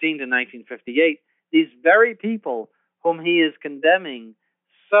 1914 to 1958, these very people whom he is condemning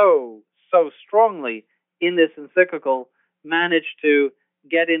so strongly in this encyclical managed to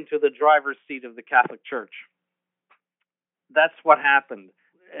get into the driver's seat of the Catholic Church. That's what happened.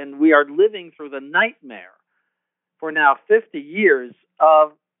 And we are living through the nightmare for now 50 years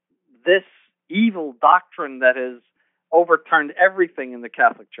of this evil doctrine that has overturned everything in the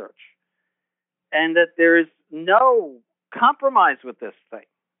Catholic Church. And that there is no compromise with this thing.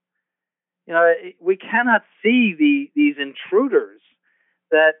 We cannot see these intruders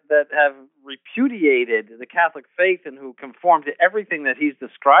that have repudiated the Catholic faith and who conform to everything that he's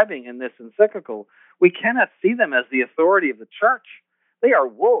describing in this encyclical. We cannot see them as the authority of the church. They are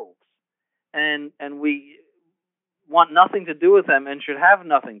wolves, and we want nothing to do with them and should have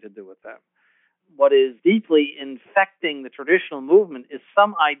nothing to do with them. What is deeply infecting the traditional movement is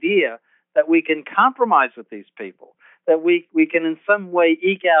some idea that we can compromise with these people, that we can in some way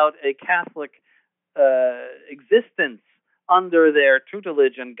eke out a Catholic existence under their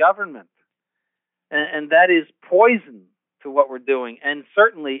tutelage and government. And that is poison to what we're doing, and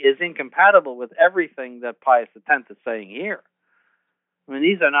certainly is incompatible with everything that Pius X is saying here. I mean,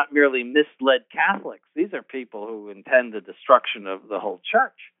 these are not merely misled Catholics. These are people who intend the destruction of the whole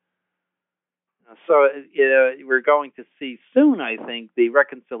church. So we're going to see soon, I think, the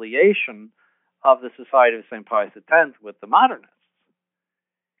reconciliation of the Society of St. Pius X with the modernists.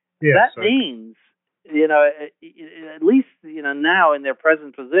 Yes, that means, at least, now in their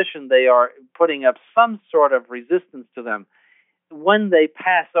present position, they are putting up some sort of resistance to them when they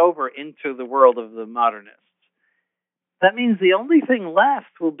pass over into the world of the modernists. That means the only thing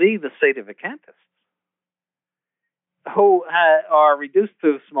left will be the Sedevacantists, who are reduced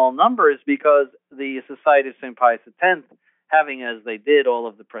to small numbers because the Society of St. Pius X, having as they did all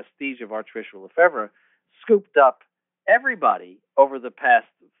of the prestige of Archbishop Lefebvre, scooped up everybody over the past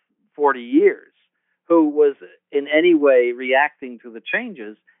 40 years who was in any way reacting to the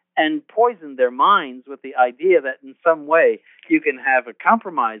changes and poisoned their minds with the idea that in some way you can have a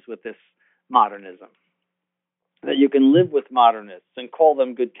compromise with this modernism, that you can live with modernists and call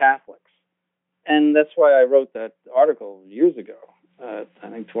them good Catholics. And that's why I wrote that article years ago, I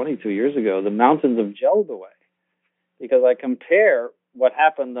think 22 years ago, The Mountains of Jelbaway, because I compare what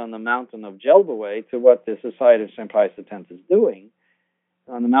happened on the mountain of Jelbaway to what the Society of St. Pius X is doing.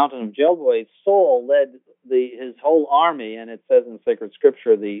 On the mountain of Jelbaway, Saul led his whole army, and it says in sacred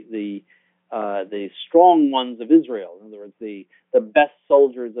scripture, the strong ones of Israel, in other words, the best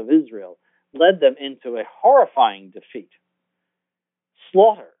soldiers of Israel, led them into a horrifying defeat,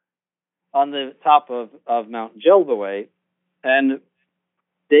 slaughter, on the top of Mount Jelbaway. And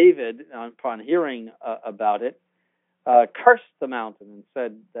David, upon hearing about it, cursed the mountain and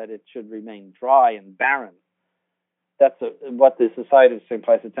said that it should remain dry and barren. That's what the Society of St.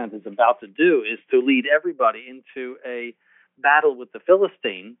 Pius X is about to do, is to lead everybody into a battle with the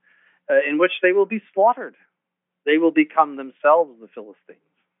Philistine in which they will be slaughtered. They will become themselves the Philistines.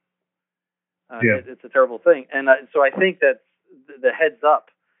 It's a terrible thing. And so I think that the heads up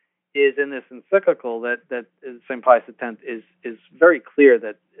is in this encyclical that St. Pius X is very clear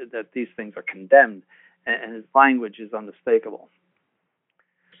that these things are condemned, and his language is unmistakable.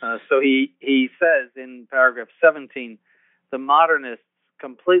 So he says in paragraph 17, the modernists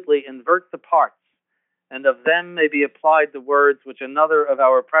completely invert the parts and of them may be applied the words which another of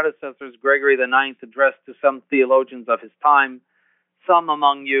our predecessors, Gregory IX, addressed to some theologians of his time. Some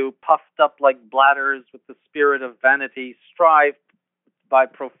among you, puffed up like bladders with the spirit of vanity, strive by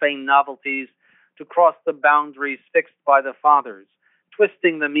profane novelties to cross the boundaries fixed by the fathers,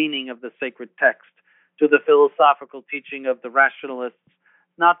 twisting the meaning of the sacred text to the philosophical teaching of the rationalists,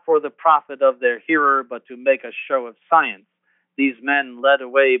 not for the profit of their hearer, but to make a show of science. These men, led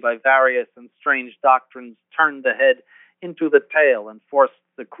away by various and strange doctrines, turned the head into the tail and forced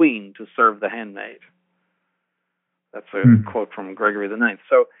the queen to serve the handmaid. That's a quote from Gregory IX.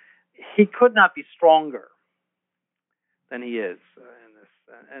 So he could not be stronger than he is in this.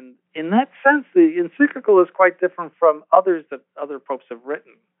 And in that sense, the encyclical is quite different from others that other popes have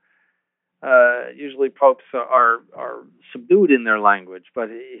written. Usually popes are subdued in their language, but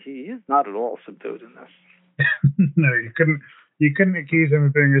he is not at all subdued in this. No, you couldn't accuse him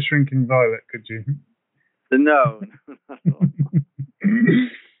of being a shrinking violet, could you? No, not at all.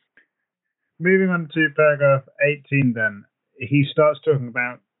 Moving on to paragraph 18 then, he starts talking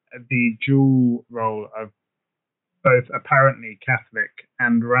about the dual role of both apparently Catholic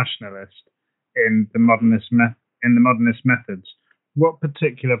and rationalist in the modernist methods. What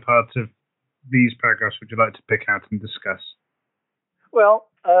particular parts of these paragraphs would you like to pick out and discuss?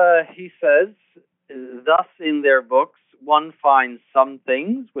 Well, he says, thus in their books, one finds some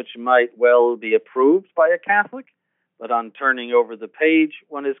things which might well be approved by a Catholic, but on turning over the page,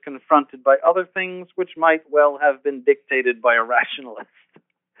 one is confronted by other things which might well have been dictated by a rationalist.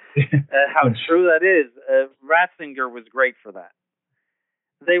 How true that is. Ratzinger was great for that.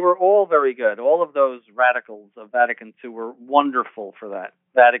 They were all very good. All of those radicals of Vatican II were wonderful for that.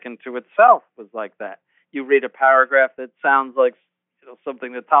 Vatican II itself was like that. You read a paragraph that sounds like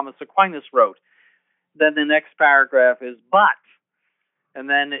something that Thomas Aquinas wrote. Then the next paragraph is but. And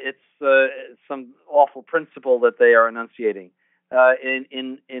then it's some awful principle that they are enunciating.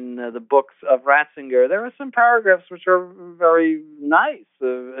 In the books of Ratzinger, there are some paragraphs which are very nice,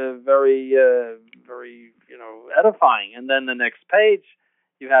 very edifying. And then the next page,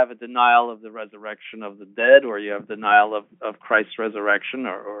 you have a denial of the resurrection of the dead, or you have denial of Christ's resurrection,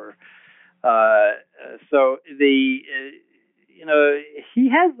 so the he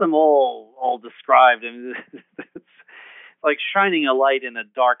has them all described, and it's like shining a light in a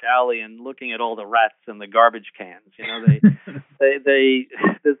dark alley and looking at all the rats in the garbage cans. They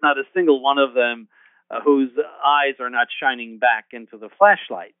there's not a single one of them whose eyes are not shining back into the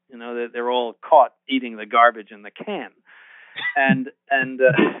flashlight. They're all caught eating the garbage in the can, and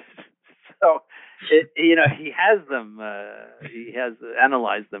so he has them. He has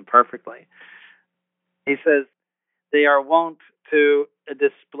analyzed them perfectly. He says they are wont to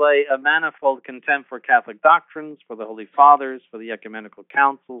display a manifold contempt for Catholic doctrines, for the Holy Fathers, for the ecumenical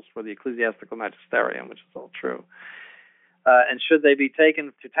councils, for the ecclesiastical magisterium, which is all true. And should they be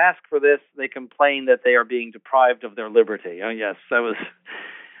taken to task for this, they complain that they are being deprived of their liberty. Oh, yes, that was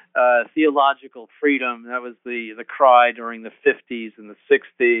theological freedom. That was the cry during the 50s and the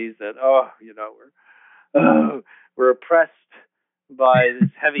 60s that, we're oppressed by this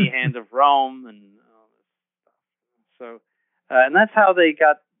heavy hand of Rome. And and that's how they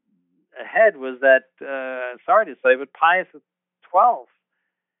got ahead, was that, sorry to say, but Pius XII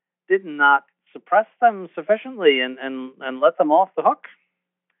did not suppress them sufficiently and let them off the hook.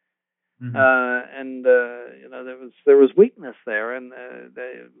 Mm-hmm. There was weakness there, and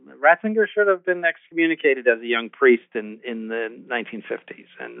Ratzinger should have been excommunicated as a young priest in the 1950s,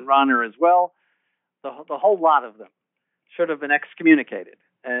 and Rahner as well. The whole lot of them should have been excommunicated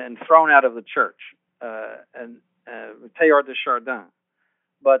and thrown out of the church. Teilhard de Chardin,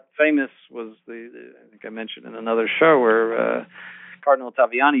 but famous was I think I mentioned in another show where Cardinal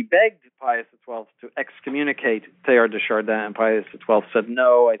Taviani begged Pius XII to excommunicate Teilhard de Chardin, and Pius XII said,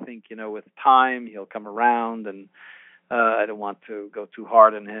 no, I think, with time he'll come around, and I don't want to go too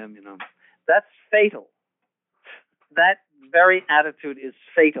hard on him, That's fatal. That very attitude is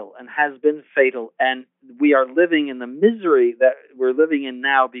fatal and has been fatal, and we are living in the misery that we're living in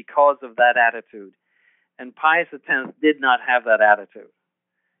now because of that attitude. And Pius X did not have that attitude.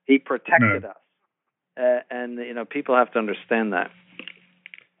 He protected us. And people have to understand that.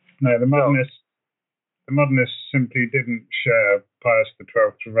 No, the modernists simply didn't share Pius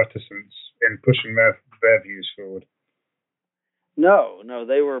XII's reticence in pushing their views forward. No,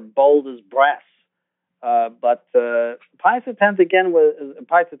 they were bold as brass. But Pius X again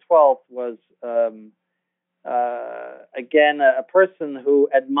Pius XII was again a person who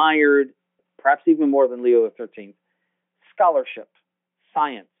admired, perhaps even more than Leo XIII, scholarship,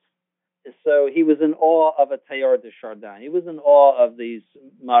 science. So he was in awe of a Teilhard de Chardin. He was in awe of these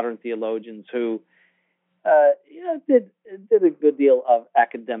modern theologians who did a good deal of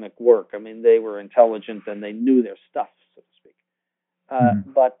academic work. I mean, they were intelligent and they knew their stuff, so to speak.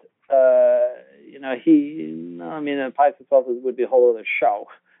 But Pius XII would be a whole other show.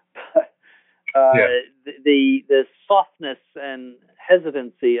 But the softness and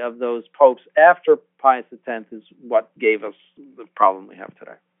hesitancy of those popes after Pius X is what gave us the problem we have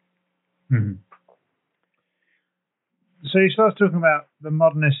today. Mm-hmm. So he starts talking about the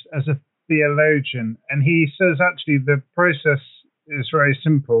modernist as a theologian, and he says actually the process is very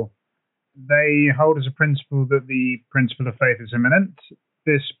simple. They hold as a principle that the principle of faith is immanent.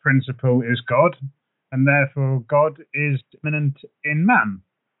 This principle is God, and therefore God is immanent in man,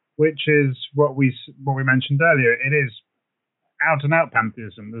 which is what we mentioned earlier. It is out and out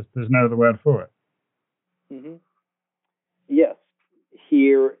pantheism. There's no other word for it. Mm-hmm. Yes,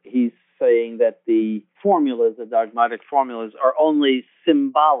 here he's saying that the formulas, the dogmatic formulas, are only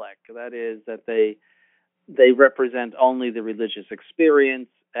symbolic. That is, that they represent only the religious experience,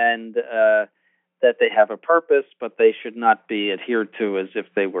 and that they have a purpose, but they should not be adhered to as if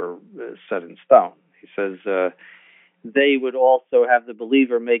they were set in stone. He says they would also have the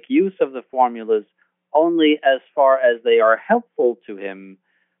believer make use of the formulas only as far as they are helpful to him,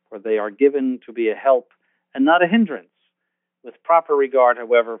 for they are given to be a help and not a hindrance, with proper regard,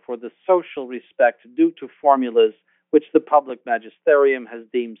 however, for the social respect due to formulas which the public magisterium has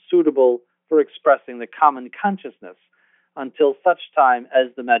deemed suitable for expressing the common consciousness, until such time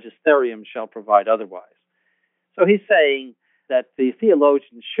as the magisterium shall provide otherwise. So he's saying that the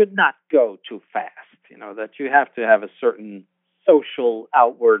theologians should not go too fast, that you have to have a certain social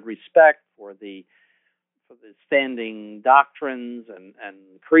outward respect for the standing doctrines and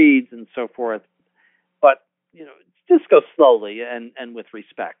creeds and so forth, but just go slowly and with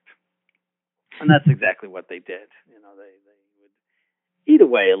respect. And that's exactly what they did. They would eat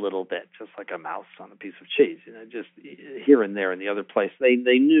away a little bit, just like a mouse on a piece of cheese, just here and there in the other place. They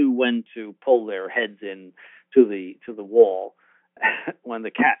knew when to pull their heads in to the wall when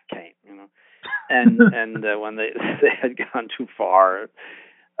the cat came, and when they had gone too far.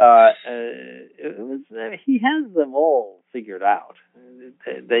 He has them all figured out.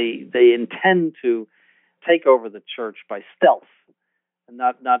 They intend to take over the church by stealth, and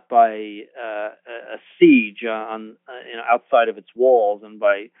not by a siege on outside of its walls, and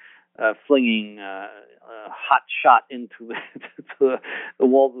by flinging a hot shot into the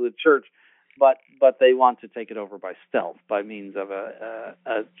walls of the church. But they want to take it over by stealth, by means of a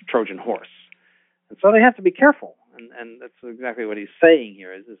Trojan horse. And so they have to be careful, and that's exactly what he's saying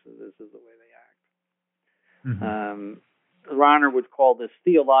here. Is this is the way they act. Mm-hmm. Rahner would call this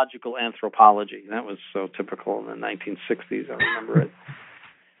theological anthropology. That was so typical in the 1960s. I remember it.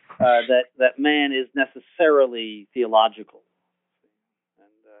 That man is necessarily theological,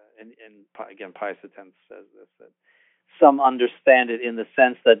 and again, Pius X says this, that some understand it in the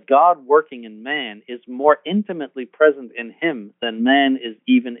sense that God working in man is more intimately present in him than man is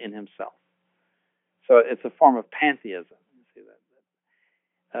even in himself. So it's a form of pantheism. You see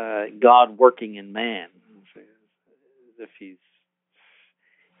that God working in man, as if he's,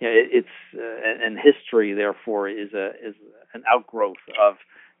 and history therefore is an outgrowth of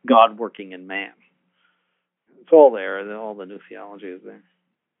God working in man. It's all there. All the new theology is there.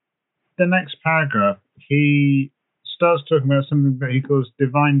 The next paragraph, he starts talking about something that he calls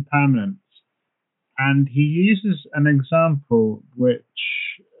divine permanence, and he uses an example which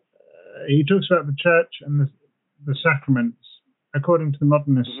he talks about the church and the sacraments, according to the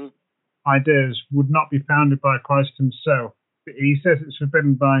modernist ideas, would not be founded by Christ himself. He says it's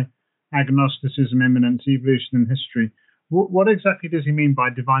forbidden by agnosticism, immanence, evolution, and history. What exactly does he mean by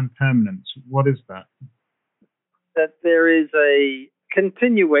divine permanence? What is that? That there is a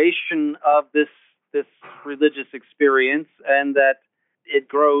continuation of this religious experience, and that it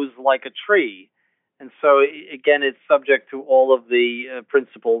grows like a tree. And so, again, it's subject to all of the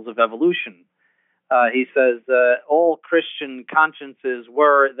principles of evolution. He says, all Christian consciences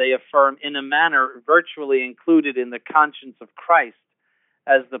were, they affirm, in a manner virtually included in the conscience of Christ,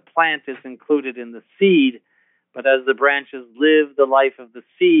 as the plant is included in the seed. But as the branches live the life of the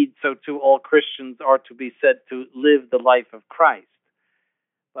seed, so too all Christians are to be said to live the life of Christ.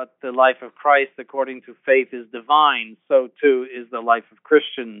 But the life of Christ, according to faith, is divine, so too is the life of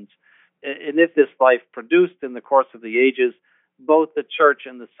Christians. And if this life produced in the course of the ages both the church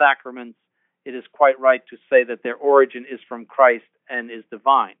and the sacraments, it is quite right to say that their origin is from Christ and is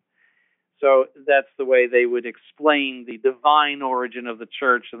divine. So that's the way they would explain the divine origin of the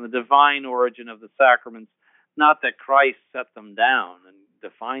church and the divine origin of the sacraments. Not that Christ set them down and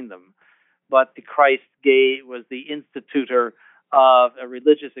defined them, but the Christ was the institutor of a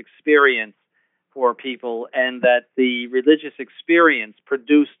religious experience for people, and that the religious experience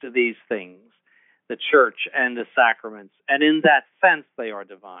produced these things, the church and the sacraments, and in that sense they are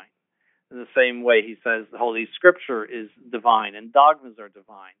divine. In the same way he says the Holy Scripture is divine and dogmas are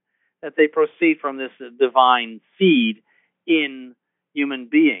divine, that they proceed from this divine seed in human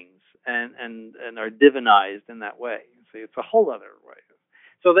beings and are divinized in that way. See, it's a whole other way.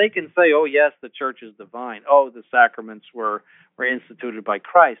 So they can say, oh yes, the church is divine. Oh, the sacraments were instituted by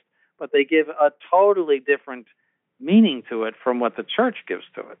Christ, but they give a totally different meaning to it from what the church gives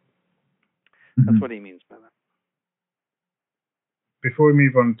to it. That's what he means by that. Before we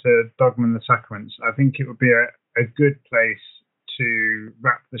move on to dogma and the sacraments, I think it would be a good place to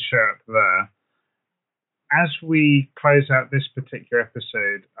wrap the show up there. As we close out this particular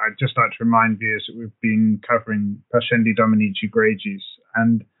episode, I'd just like to remind viewers that we've been covering Pascendi Dominici Gregis,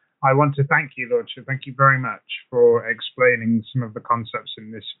 and I want to thank you, Lordship. Thank you very much for explaining some of the concepts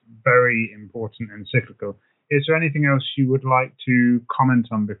in this very important encyclical. Is there anything else you would like to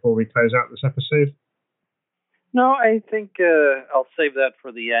comment on before we close out this episode? No, I think I'll save that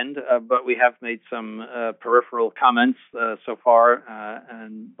for the end, but we have made some peripheral comments so far,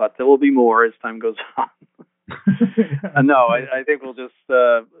 but there will be more as time goes on. No, I think we'll just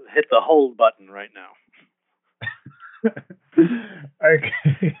hit the hold button right now.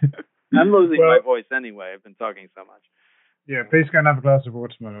 Okay. I'm losing my voice anyway. I've been talking so much. Yeah, please go and have a glass of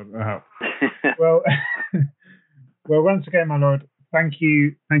water, my lord. Well, once again, my lord, thank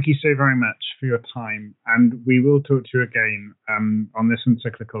you so very much for your time, and we will talk to you again on this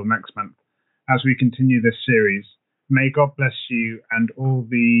encyclical next month as we continue this series. May God bless you and all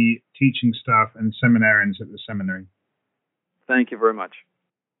the teaching staff and seminarians at the seminary. Thank you very much.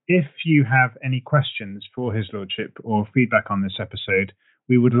 If you have any questions for His Lordship or feedback on this episode,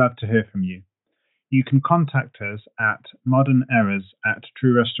 we would love to hear from you. You can contact us at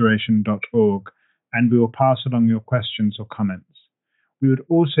modernerrors@truerestoration.org, and we will pass along your questions or comments. We would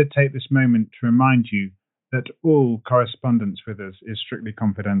also take this moment to remind you that all correspondence with us is strictly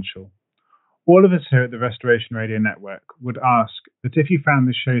confidential. All of us here at the Restoration Radio Network would ask that if you found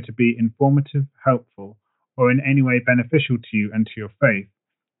this show to be informative, helpful, or in any way beneficial to you and to your faith,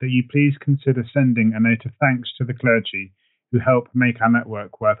 that you please consider sending a note of thanks to the clergy who help make our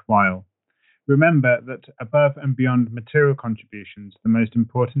network worthwhile. Remember that above and beyond material contributions, the most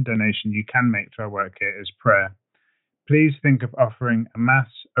important donation you can make to our work here is prayer. Please think of offering a Mass,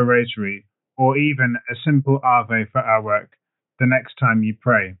 a Rosary, or even a simple Ave for our work the next time you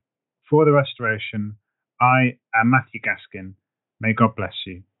pray. For the Restoration, I am Matthew Gaskin. May God bless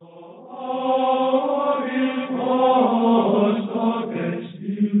you.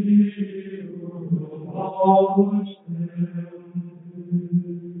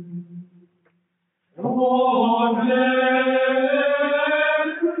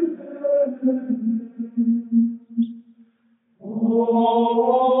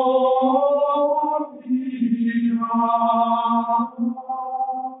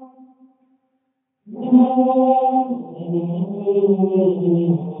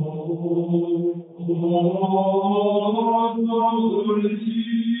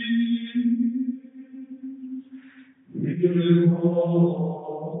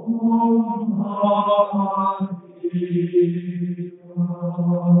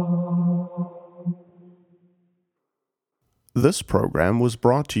 This program was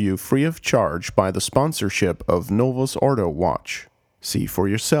brought to you free of charge by the sponsorship of Novus Ordo Watch. See for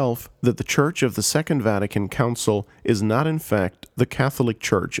yourself that the Church of the Second Vatican Council is not in fact the Catholic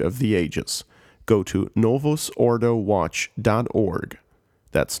Church of the ages. Go to novusordowatch.org.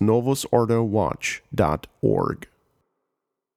 That's novusordowatch.org.